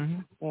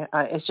 Mm-hmm. Yeah,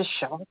 it's just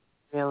shocking,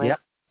 really. Yep.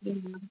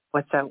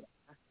 What's out?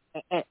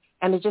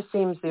 And it just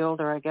seems the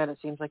older I get, it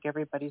seems like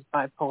everybody's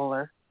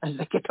bipolar as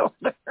they get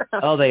older.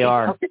 Oh, they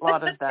are. A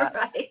lot of that.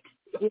 Right.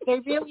 They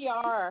really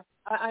are.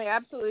 I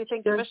absolutely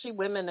think, especially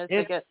women, as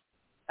they get,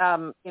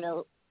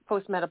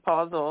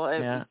 postmenopausal.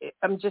 Yeah.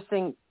 I'm just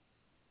seeing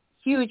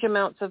huge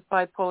amounts of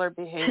bipolar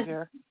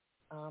behavior.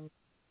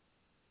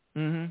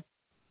 Mm-hmm.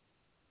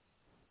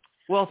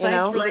 Well,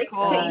 thanks for the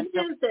call.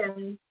 Changes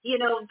and,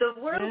 the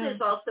world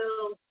is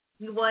also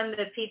one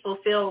that people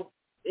feel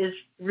is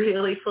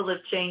really full of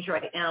change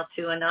right now,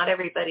 too, and not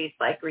everybody's,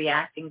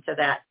 reacting to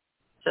that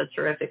so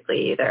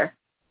terrifically either.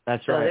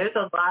 That's so right. There's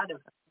a lot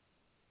of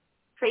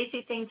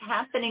crazy things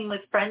happening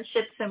with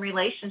friendships and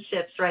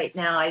relationships right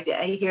now. I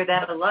hear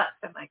that a lot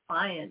from my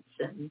clients,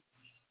 and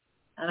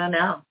I don't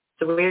know.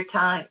 It's a weird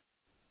time.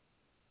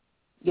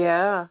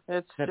 Yeah,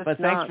 it's but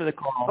just thanks for the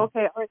call.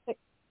 Okay, all right.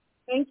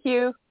 Thank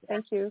you.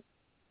 Thank you.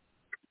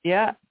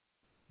 Yeah.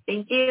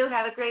 Thank you.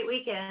 Have a great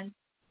weekend.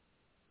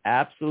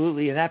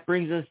 Absolutely. And that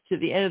brings us to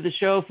the end of the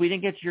show. If we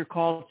didn't get to your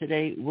call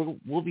today,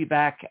 we'll be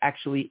back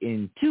actually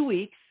in 2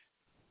 weeks.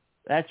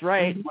 That's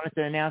right. Mm-hmm. Wanted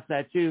to announce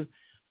that too.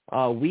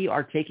 We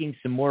are taking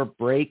some more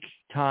break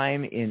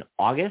time in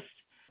August.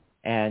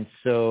 And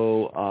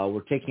so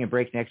we're taking a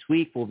break next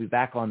week. We'll be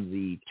back on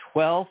the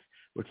 12th.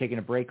 We're taking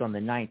a break on the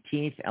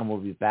 19th, and we'll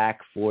be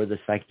back for the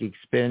Psychic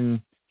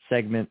Spin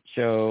segment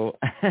show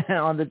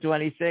on the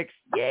 26th.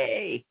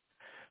 Yay!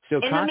 So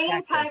in the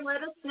meantime,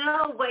 let us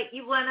know what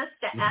you want us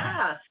to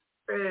ask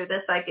for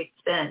the Psychic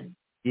Spin.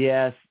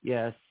 Yes.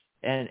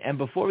 And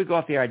before we go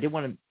off the air, I did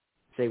want to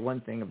say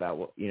one thing about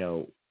what we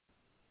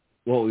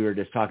were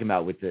just talking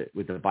about with the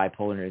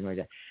bipolar and everything like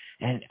that.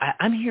 And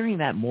I'm hearing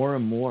that more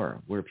and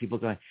more, where people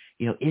go,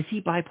 is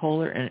he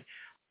bipolar?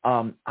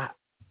 And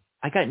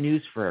I got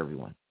news for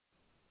everyone.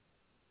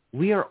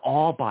 We are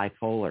all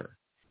bipolar.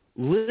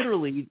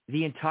 Literally,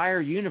 the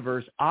entire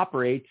universe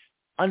operates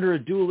under a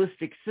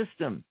dualistic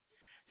system.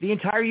 The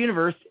entire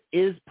universe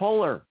is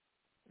polar.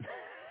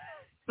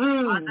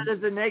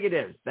 Positives and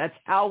negatives. That's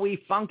how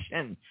we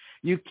function.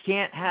 You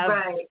can't have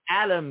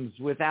atoms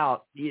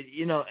without,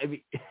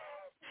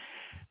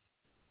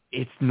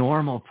 it's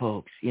normal,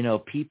 folks.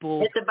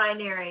 People. It's a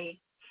binary.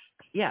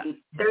 Yeah.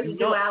 There's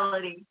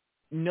duality.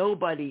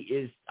 Nobody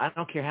is, I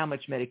don't care how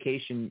much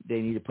medication they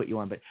need to put you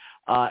on, but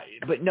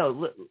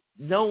no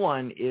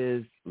one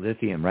is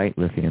lithium, right?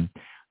 Lithium.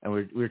 And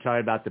we were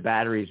talking about the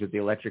batteries with the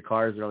electric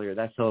cars earlier.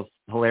 That's so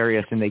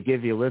hilarious. And they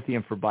give you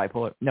lithium for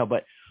bipolar. No,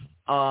 but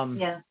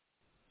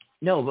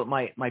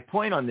my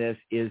point on this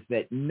is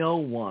that no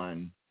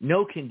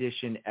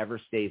condition ever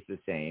stays the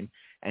same.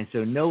 And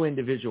so no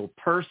individual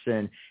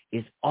person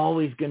is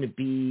always going to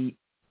be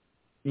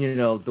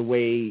the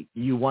way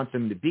you want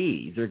them to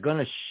be. They're going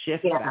to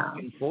shift back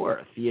and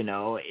forth.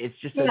 It's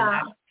just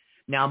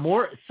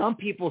some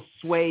people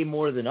sway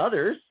more than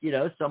others.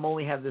 Some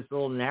only have this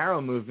little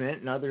narrow movement,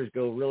 and others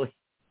go really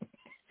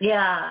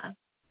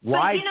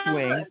wide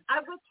swing. Look, I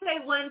would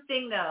say one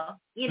thing though.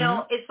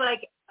 It's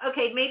like,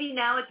 okay, maybe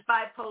now it's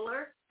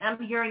bipolar.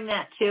 I'm hearing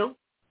that too.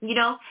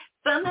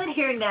 But I'm not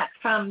hearing that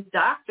from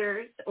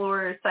doctors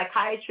or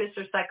psychiatrists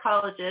or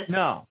psychologists.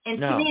 No. And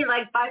to me,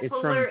 like,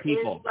 bipolar is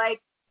like,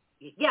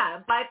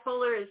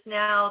 bipolar is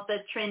now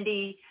the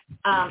trendy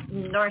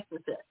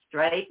narcissist,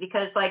 right?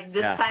 Because like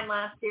this time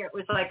last year, it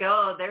was like,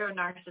 oh, they're a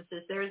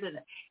narcissist.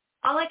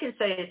 All I can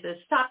say is this: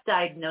 stop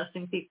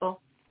diagnosing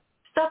people.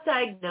 Stop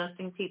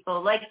diagnosing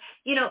people. Like,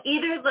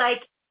 either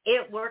like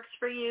it works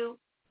for you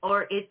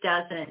or it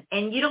doesn't,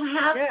 and you don't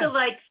have to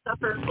like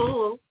suffer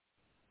fools.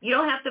 You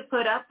don't have to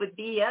put up with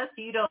BS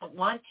you don't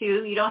want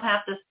to. You don't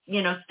have to,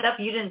 stuff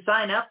you didn't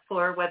sign up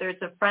for, whether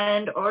it's a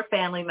friend or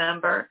family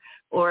member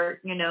or,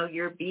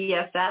 your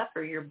BFF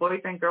or your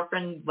boyfriend,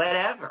 girlfriend,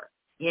 whatever,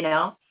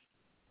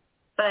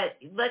 But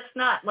let's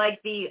not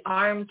like be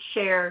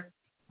armchair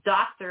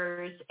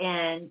doctors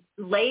and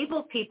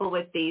label people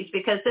with these,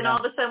 because then all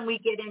of a sudden we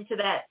get into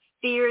that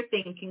fear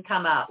thing can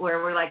come out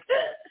where we're like,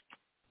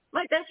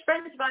 my best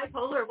friend is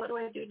bipolar. What do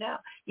I do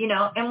now?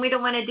 And we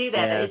don't want to do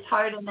that. It's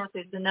hard enough.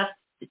 There's enough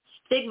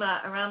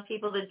stigma around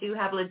people that do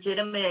have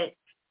legitimate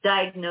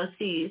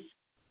diagnoses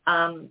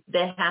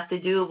that have to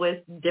do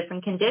with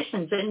different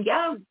conditions. And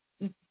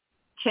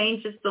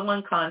change is the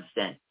one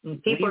constant.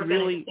 And people are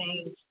going to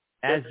change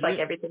just like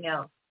everything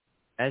else.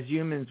 As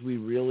humans, we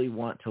really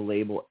want to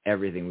label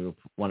everything. We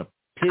want to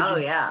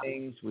pigeonhole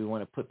things. We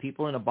want to put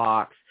people in a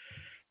box.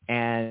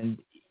 And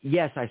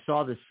yes, I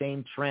saw the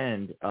same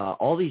trend.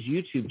 All these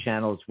YouTube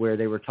channels where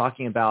they were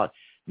talking about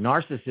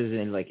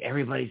narcissism and like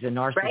everybody's a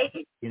narcissist,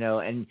 right?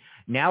 And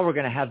now we're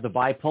going to have the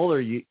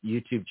bipolar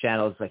YouTube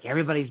channels, like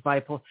everybody's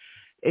bipolar.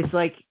 It's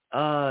like,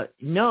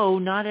 no,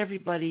 not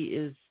everybody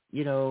is,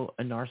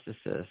 a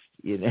narcissist,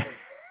 Yeah,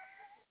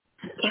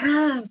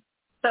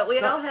 but we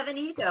all have an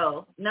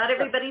ego. Not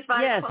everybody's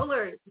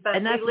bipolar, but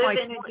we live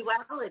in a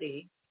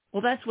duality.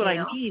 Well, that's what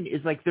I mean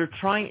is like they're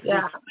trying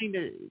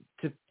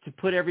to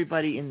put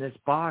everybody in this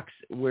box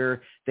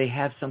where they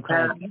have some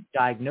kind of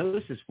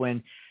diagnosis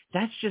when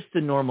that's just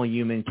the normal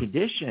human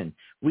condition.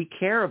 We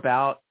care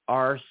about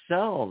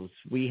ourselves.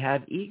 We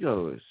have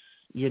egos,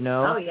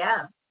 Oh,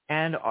 yeah.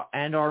 And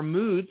our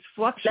moods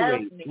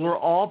fluctuate. We're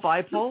all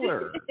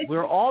bipolar.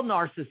 We're all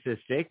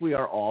narcissistic. We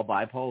are all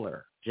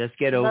bipolar. Just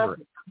get over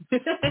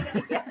it.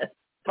 Yes.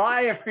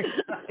 Bye,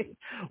 everybody.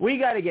 We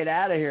got to get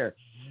out of here.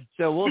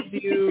 So we'll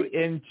see you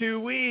in 2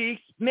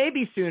 weeks,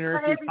 maybe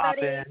sooner if we pop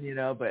in,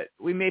 but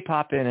we may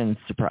pop in and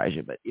surprise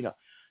you. But,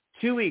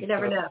 2 weeks. You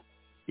never know.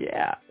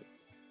 Yeah.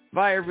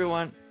 Bye,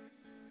 everyone.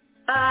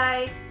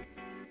 Bye.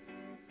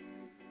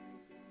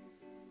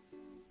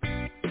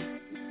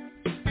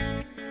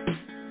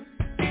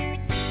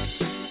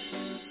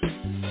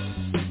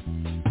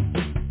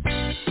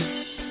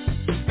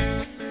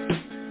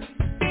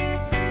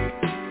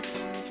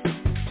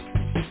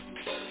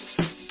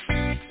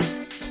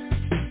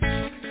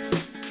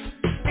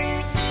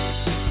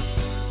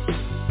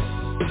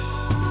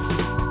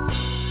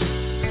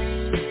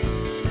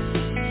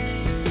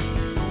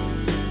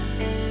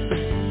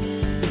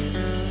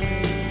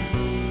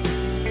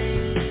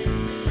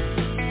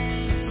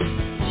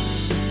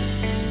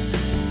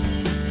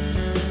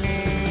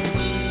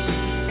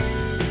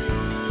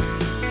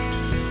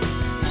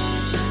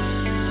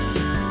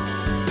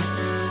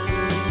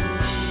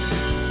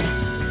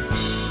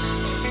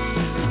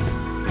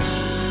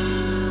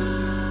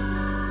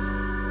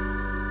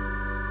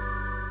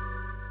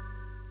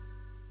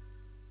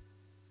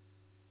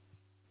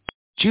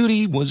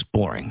 Judy was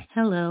boring.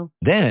 Hello.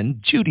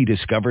 Then Judy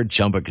discovered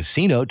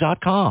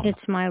ChumbaCasino.com. It's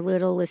my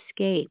little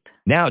escape.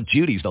 Now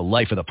Judy's the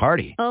life of the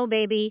party. Oh,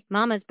 baby,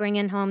 mama's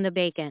bringing home the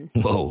bacon.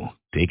 Whoa,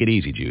 take it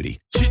easy, Judy.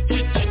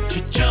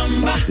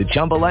 The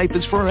Chumba life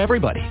is for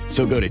everybody.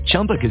 So go to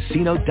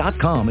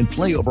ChumbaCasino.com and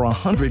play over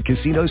 100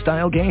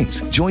 casino-style games.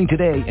 Join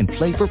today and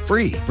play for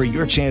free for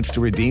your chance to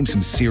redeem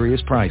some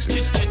serious prizes.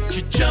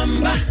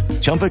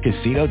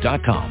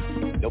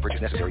 ChumbaCasino.com. No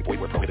purchase necessary. Void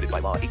where prohibited by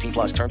law. 18+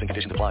 terms and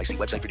conditions apply. See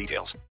website for details.